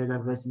notice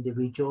neurodiverse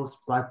individuals,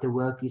 but the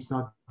work is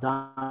not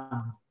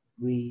done.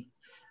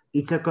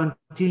 It's a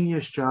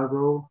continuous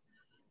struggle,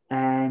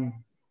 and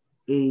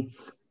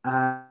it's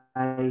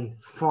a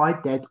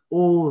fight that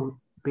all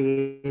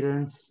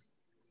parents,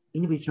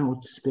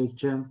 individual to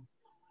spectrum,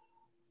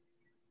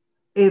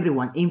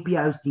 everyone,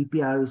 NPOs,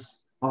 DPOs,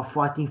 are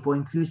fighting for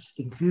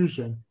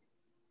inclusion.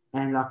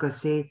 And like I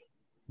said,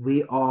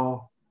 we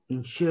are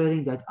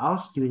ensuring that our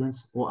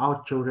students or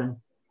our children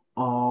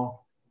are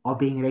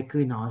being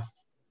recognized.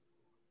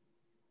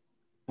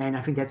 And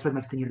I think that's what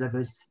makes the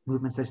neurodiverse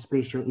movement so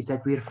special, is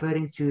that we're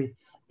referring to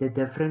the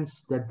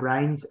difference,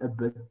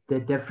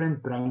 the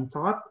different brain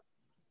type,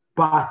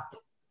 but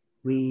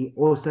we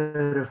also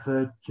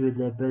refer to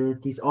the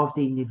abilities of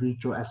the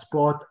individual as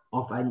part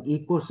of an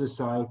equal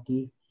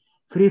society,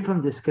 free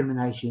from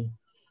discrimination.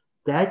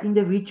 That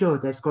individual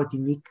that's got a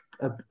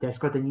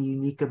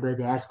unique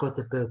ability has got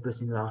a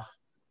purpose in life,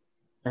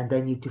 and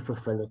they need to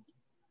fulfill it.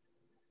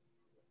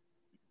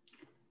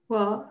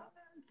 Well,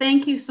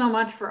 thank you so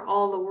much for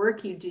all the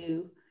work you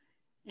do.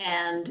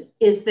 And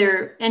is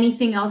there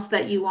anything else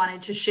that you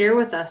wanted to share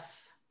with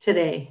us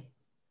today?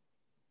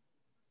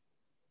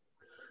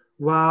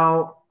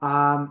 Well,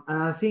 and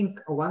I think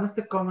one of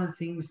the common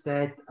things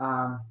that,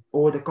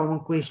 or the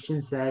common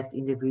questions that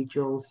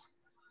individuals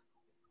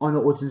on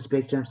the autism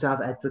spectrum,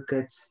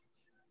 self-advocates,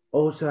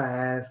 also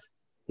have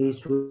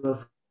is with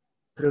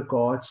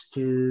regards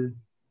to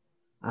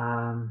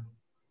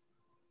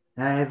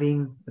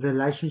having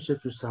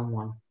relationships with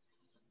someone.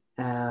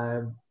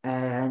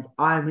 And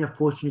I'm in a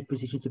fortunate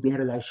position to be in a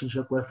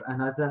relationship with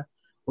another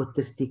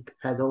autistic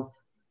adult.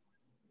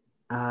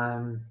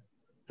 And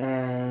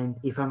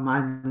if I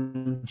might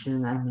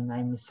mention, her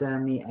name is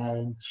Sammy,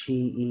 and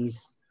she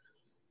is,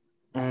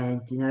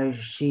 and you know,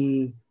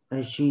 she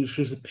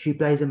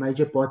plays a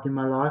major part in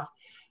my life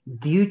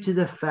due to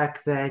the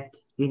fact that,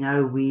 you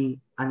know, we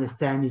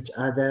understand each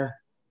other.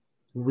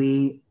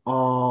 We've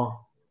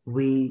got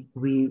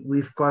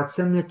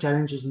similar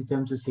challenges in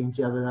terms of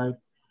sensory overload,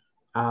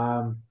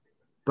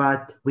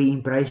 but we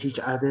embrace each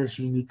other's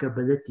unique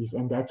abilities,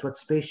 and that's what's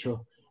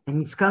special. And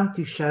it's come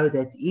to show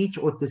that each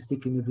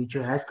autistic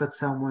individual has got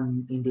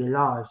someone in their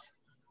lives,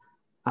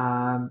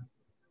 and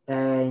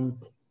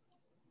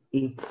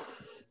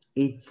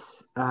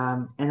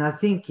and I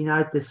think, you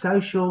know, the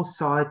social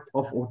side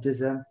of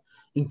autism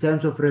in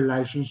terms of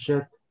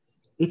relationship,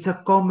 it's a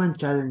common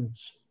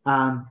challenge.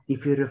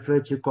 If you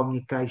refer to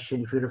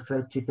communication, if you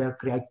refer to the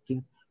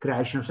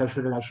creation of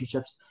social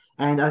relationships,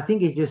 and I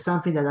think it is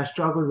something that I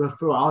struggled with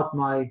throughout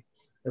my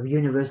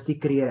university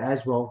career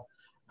as well.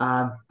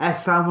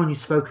 As someone who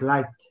spoke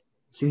late,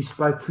 so you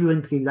spoke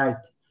fluently late,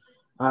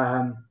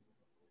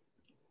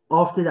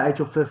 after the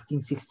age of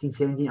 15, 16,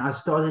 17, I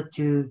started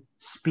to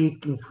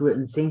speak in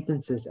fluent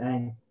sentences,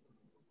 and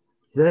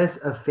this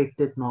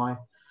affected my,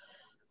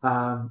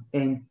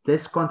 and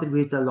this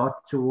contributed a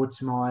lot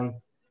towards my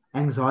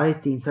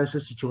anxiety in social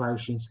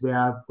situations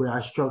where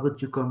I struggled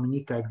to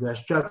communicate, where I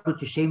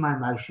struggled to share my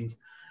emotions.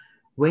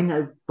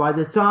 By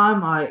the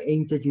time I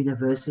entered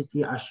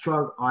university, I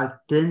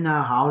didn't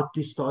know how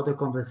to start a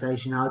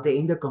conversation, how to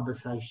end a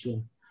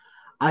conversation.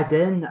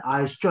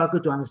 I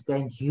struggled to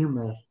understand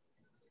humor.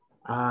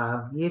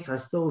 Yes, I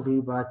still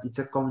do, but it's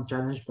a common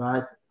challenge.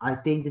 But I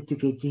tended to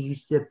get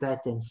used to the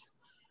patterns,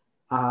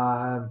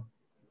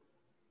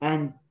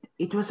 and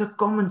it was a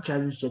common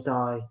challenge that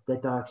I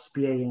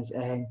experienced.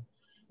 And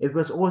it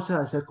was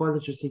also a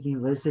psychologist at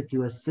university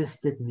who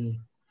assisted me,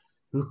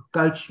 who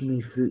coached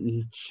me through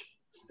each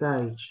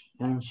stage,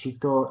 and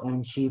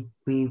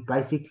we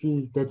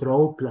basically did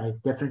role play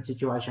different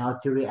situations, how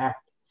to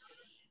react.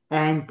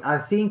 And I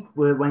think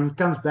when it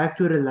comes back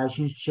to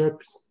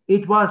relationships,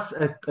 it was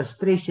a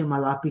stress in my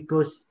life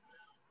because,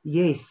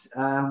 yes,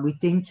 we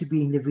tend to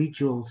be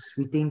individuals.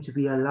 We tend to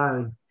be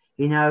alone.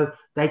 You know,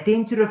 they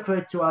tend to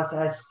refer to us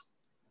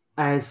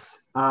as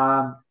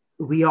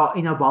we are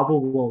in a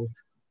bubble world,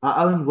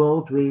 our own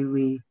world where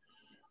we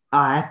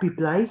are a happy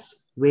place,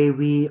 where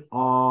we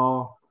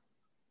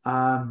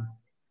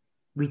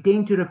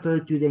tend to refer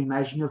to the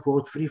imaginary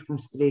world free from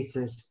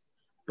stresses.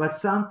 But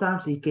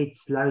sometimes it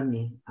gets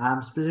lonely,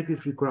 specifically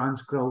if you grow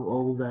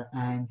older,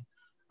 and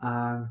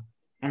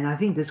I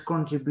think this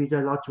contributes a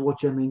lot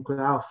towards your mental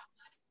health.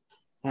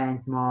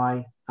 And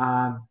my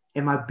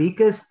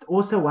biggest,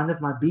 also one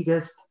of my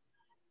biggest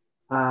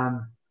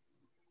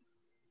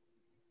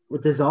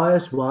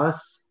desires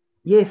was,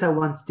 yes, I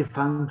wanted to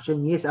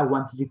function, yes, I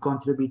wanted to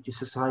contribute to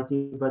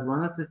society, but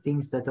one of the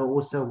things that I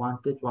also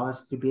wanted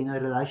was to be in a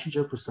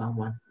relationship with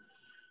someone.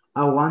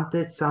 I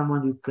wanted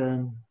someone who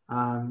can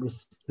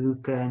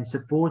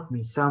support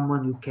me,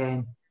 someone to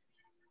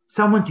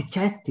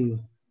chat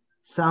to,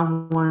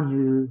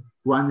 someone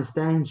who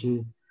understands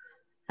you.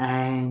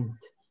 And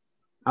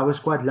I was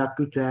quite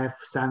lucky to have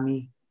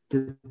Sammy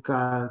who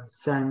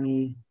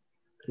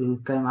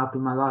came up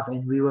in my life,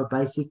 and we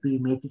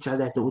met each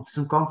other at the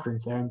autism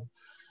conference. And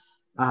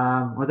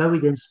although we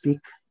didn't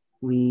speak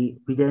to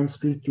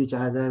each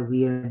other,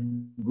 we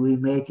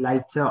met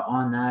later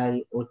on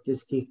a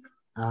autistic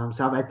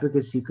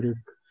self-advocacy group.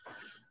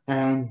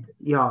 And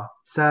yeah,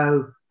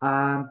 so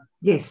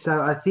yes,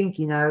 so I think,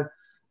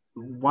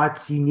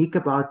 what's unique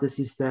about this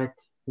is that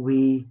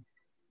we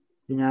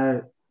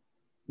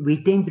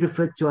tend to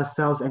refer to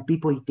ourselves, and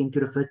people tend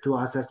to refer to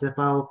us as a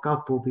power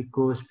couple,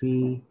 because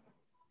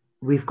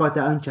we've got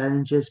our own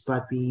challenges,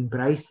 but we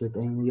embrace it,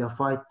 and we are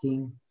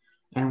fighting,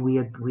 and we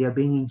are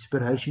bringing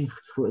inspiration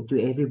to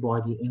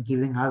everybody, and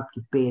giving hope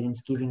to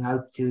parents, giving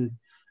hope to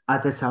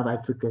other self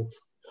advocates.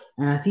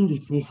 And I think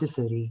it's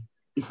necessary.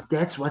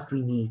 That's what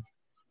we need.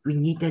 We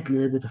need that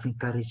little bit of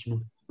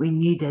encouragement. We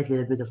need that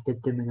little bit of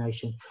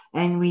determination,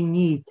 and we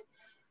need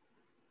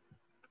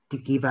to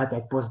give out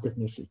that positive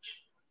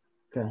message.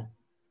 Okay.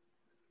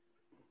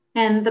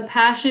 And the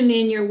passion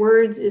in your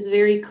words is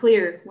very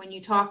clear when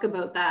you talk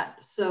about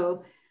that.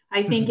 So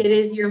I think it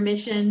is your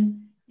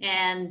mission,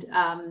 and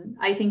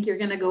I think you're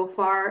going to go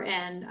far.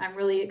 And I'm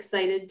really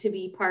excited to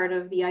be part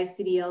of the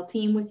ICDL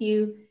team with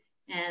you,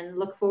 and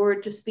look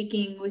forward to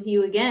speaking with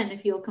you again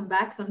if you'll come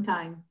back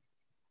sometime.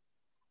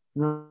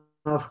 No,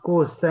 of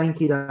course. Thank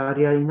you,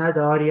 Daria.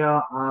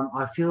 Daria,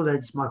 I feel that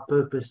it's my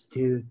purpose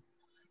to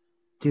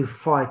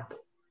fight.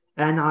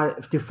 And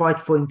to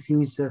fight for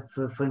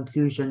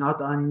inclusion,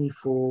 not only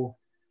for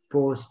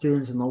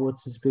students on the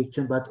autism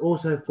spectrum, but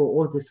also for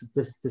all this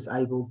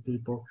disabled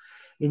people.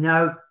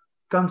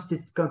 Come to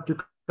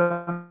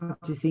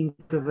think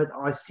of it,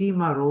 I see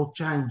my role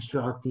change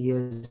throughout the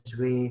years,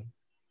 where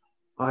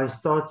I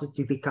started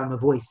to become a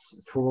voice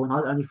for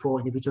not only for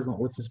individuals on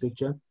the autism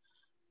spectrum,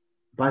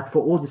 but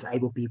for all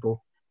disabled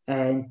people.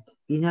 And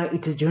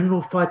it's a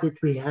general fight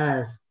that we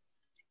have,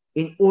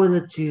 in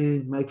order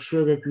to make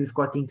sure that we've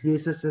got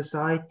inclusive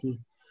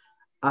society,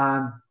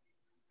 to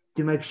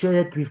make sure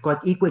that we've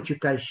got equal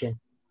education,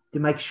 to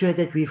make sure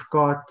that we've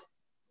got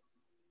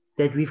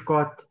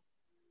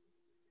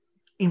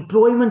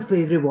employment for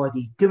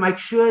everybody, to make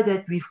sure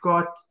that we've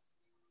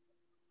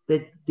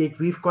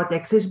got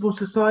accessible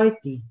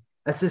society,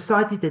 a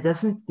society that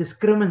doesn't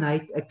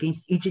discriminate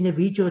against each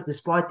individual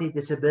despite their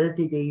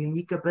disability, their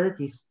unique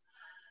abilities,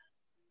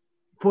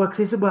 for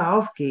accessible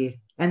healthcare.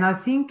 And I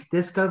think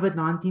this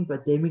COVID-19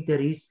 pandemic,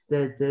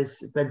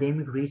 this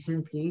pandemic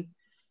recently,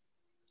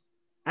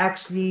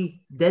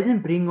 actually didn't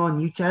bring on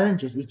new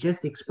challenges. It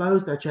just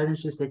exposed our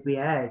challenges that we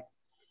had.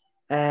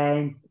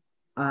 And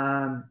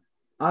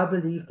I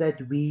believe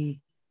that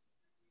we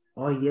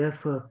are here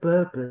for a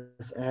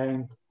purpose,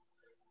 and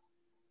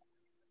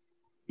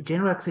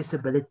general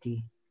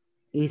accessibility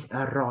is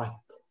a right,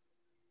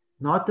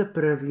 not a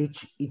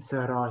privilege, it's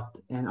a right.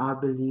 And I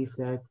believe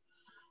that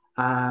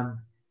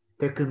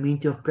the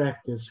community of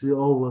practice, we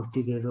all work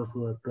together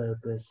for a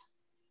purpose.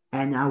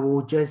 And I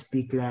will just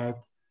be glad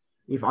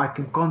if I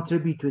can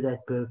contribute to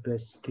that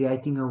purpose,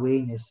 creating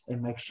awareness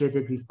and make sure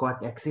that we've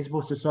got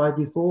accessible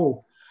society for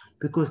all,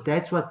 because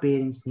that's what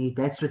parents need,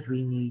 that's what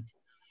we need.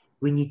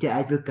 We need to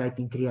advocate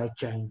and create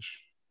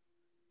change.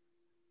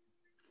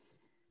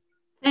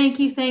 Thank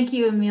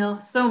you, Emil,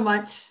 so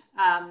much.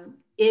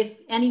 If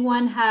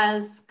anyone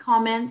has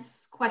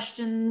comments,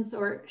 questions,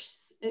 or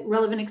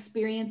relevant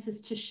experiences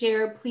to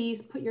share,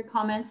 please put your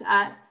comments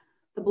at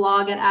the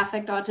blog at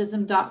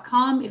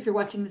affectautism.com. If you're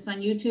watching this on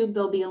YouTube,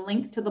 there'll be a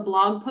link to the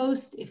blog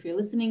post. If you're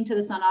listening to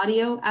this on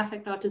audio,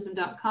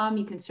 affectautism.com,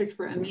 you can search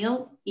for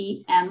Emil,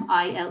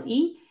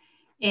 E-M-I-L-E.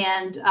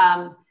 And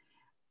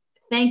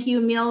thank you,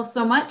 Emil,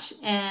 so much.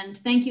 And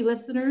thank you,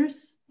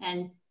 listeners.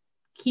 And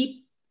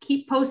keep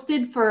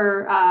posted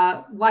for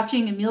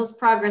watching Emil's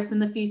progress in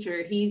the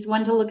future. He's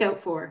one to look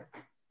out for.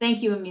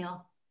 Thank you,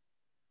 Emil.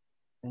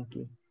 Thank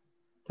you.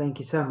 Thank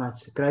you so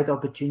much. Great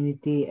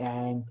opportunity,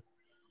 and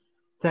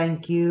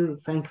thank you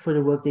for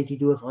the work that you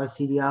do with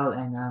ICDL,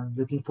 and I'm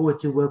looking forward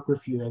to work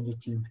with you and the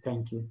team.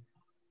 Thank you.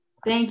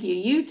 Thank you.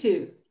 You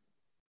too.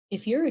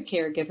 If you're a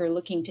caregiver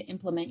looking to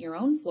implement your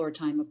own floor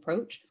time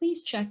approach,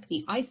 please check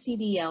the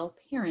ICDL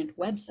parent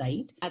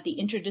website at the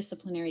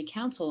Interdisciplinary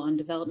Council on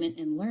Development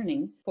and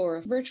Learning for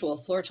a virtual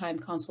floor time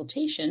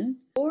consultation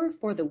or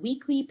for the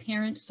weekly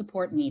parent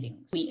support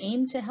meetings. We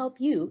aim to help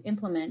you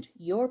implement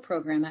your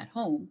program at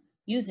home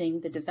using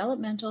the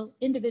Developmental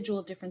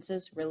Individual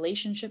Differences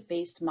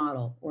Relationship-Based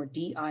Model, or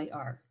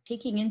DIR,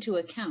 taking into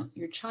account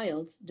your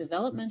child's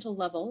developmental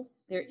level,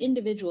 their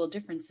individual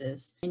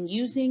differences, and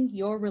using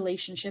your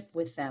relationship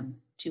with them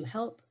to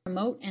help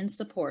promote and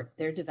support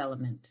their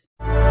development.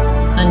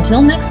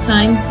 Until next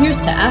time,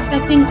 here's to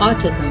affecting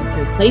autism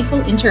through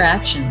playful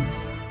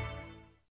interactions.